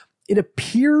 It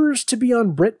appears to be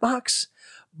on BritBox,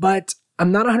 but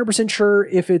I'm not 100% sure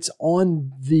if it's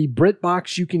on the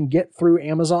BritBox you can get through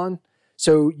Amazon.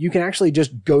 So you can actually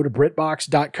just go to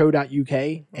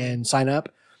britbox.co.uk and sign up.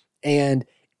 And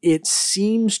it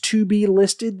seems to be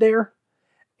listed there.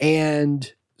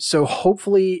 And so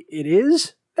hopefully it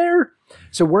is there.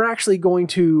 So we're actually going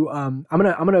to, I'm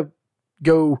going to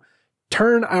go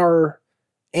turn our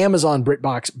Amazon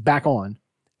BritBox back on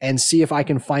and see if I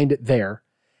can find it there.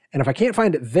 And if I can't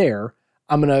find it there,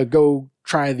 I'm going to go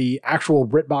try the actual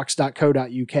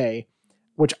BritBox.co.uk,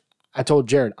 which I told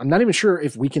Jared, I'm not even sure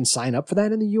if we can sign up for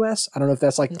that in the US. I don't know if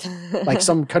that's like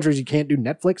some countries you can't do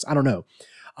Netflix. I don't know.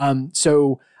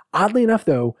 So oddly enough,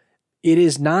 though, it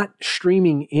is not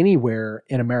streaming anywhere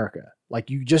in America. Like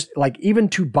you just like even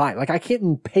to buy, like I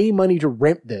can't pay money to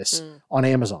rent this on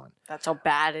Amazon. That's how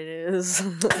bad it is.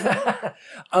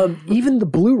 Even the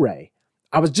Blu-ray,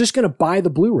 I was just going to buy the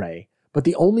Blu-ray, but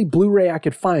the only Blu-ray I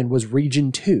could find was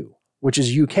Region 2, which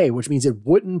is UK, which means it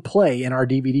wouldn't play in our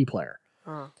DVD player.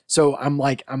 So I'm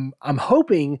like, I'm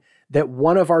hoping that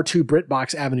one of our 2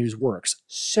 BritBox avenues works.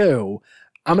 So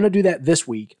I'm going to do that this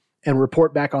week and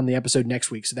report back on the episode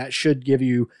next week. So that should give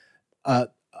you a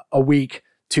week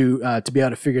to be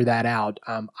able to figure that out.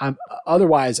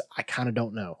 Otherwise, I kind of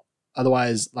don't know.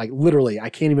 Otherwise, like literally, I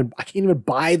can't even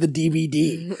buy the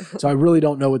DVD. So I really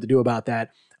don't know what to do about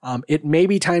that. It may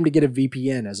be time to get a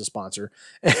VPN as a sponsor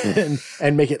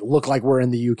and make it look like we're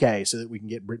in the UK so that we can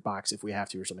get BritBox if we have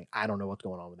to or something. I don't know what's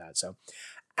going on with that. So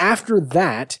after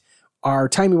that, our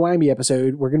timey-wimey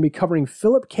episode, we're going to be covering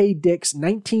Philip K. Dick's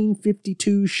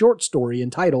 1952 short story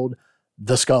entitled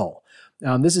The Skull.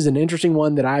 This is an interesting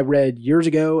one that I read years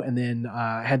ago and then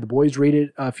had the boys read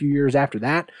it a few years after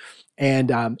that. And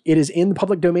it is in the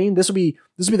public domain. This will be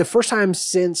the first time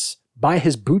since By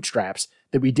His Bootstraps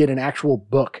that we did an actual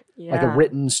book, like a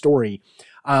written story.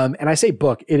 And I say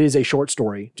book, it is a short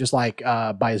story, just like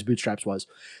By His Bootstraps was.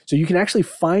 So you can actually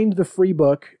find the free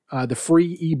book, the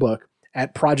free ebook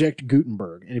at Project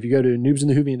Gutenberg. And if you go to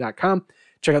noobsandthewhovian.com,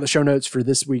 check out the show notes for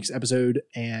this week's episode.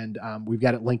 And we've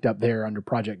got it linked up there under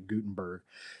Project Gutenberg.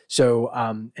 So,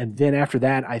 and then after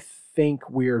that, I think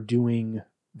we're doing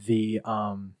the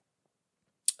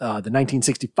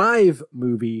 1965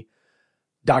 movie,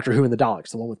 Doctor Who and the Daleks,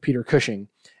 the one with Peter Cushing.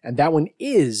 And that one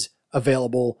is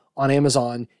available on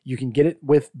Amazon. You can get it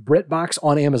with BritBox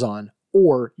on Amazon,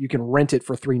 or you can rent it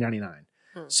for $3.99.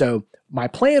 So my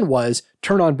plan was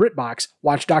turn on BritBox,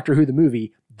 watch Doctor Who the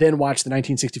movie, then watch the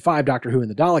 1965 Doctor Who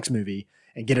and the Daleks movie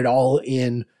and get it all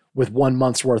in with 1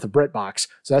 month's worth of BritBox.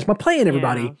 So that's my plan,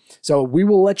 everybody. Yeah. So we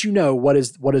will let you know what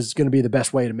is going to be the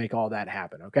best way to make all that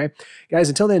happen. Okay, guys,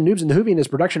 until then, Noobs and the Whovian is a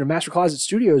production of Master Closet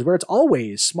Studios, where it's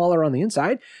always smaller on the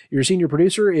inside. Your senior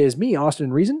producer is me,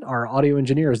 Austin Reason. Our audio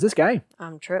engineer is this guy.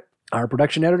 I'm Trip. Our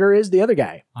production editor is the other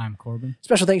guy. I'm Corbin.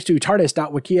 Special thanks to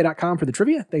TARDIS.wikia.com for the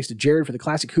trivia. Thanks to Jared for the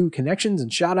classic Who connections,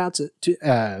 and shout outs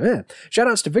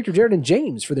to Victor, Jared, and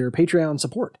James for their Patreon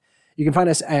support. You can find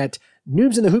us at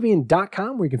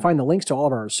noobsandthewhovian.com, where you can find the links to all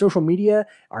of our social media,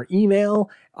 our email,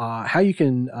 how you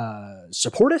can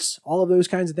support us, all of those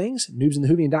kinds of things,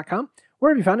 noobsandthewhovian.com.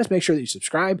 Wherever you find us, make sure that you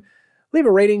subscribe, leave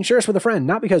a rating, share us with a friend,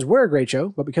 not because we're a great show,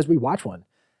 but because we watch one.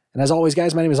 And as always,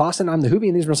 guys, my name is Austin. I'm the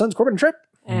Whovian. These are my sons, Corbin and Trip.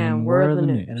 And we're the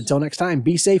Noobs. And until next time,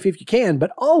 be safe if you can,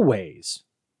 but always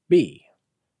be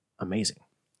amazing.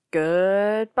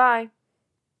 Goodbye.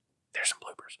 There's some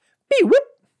bloopers. Be whip.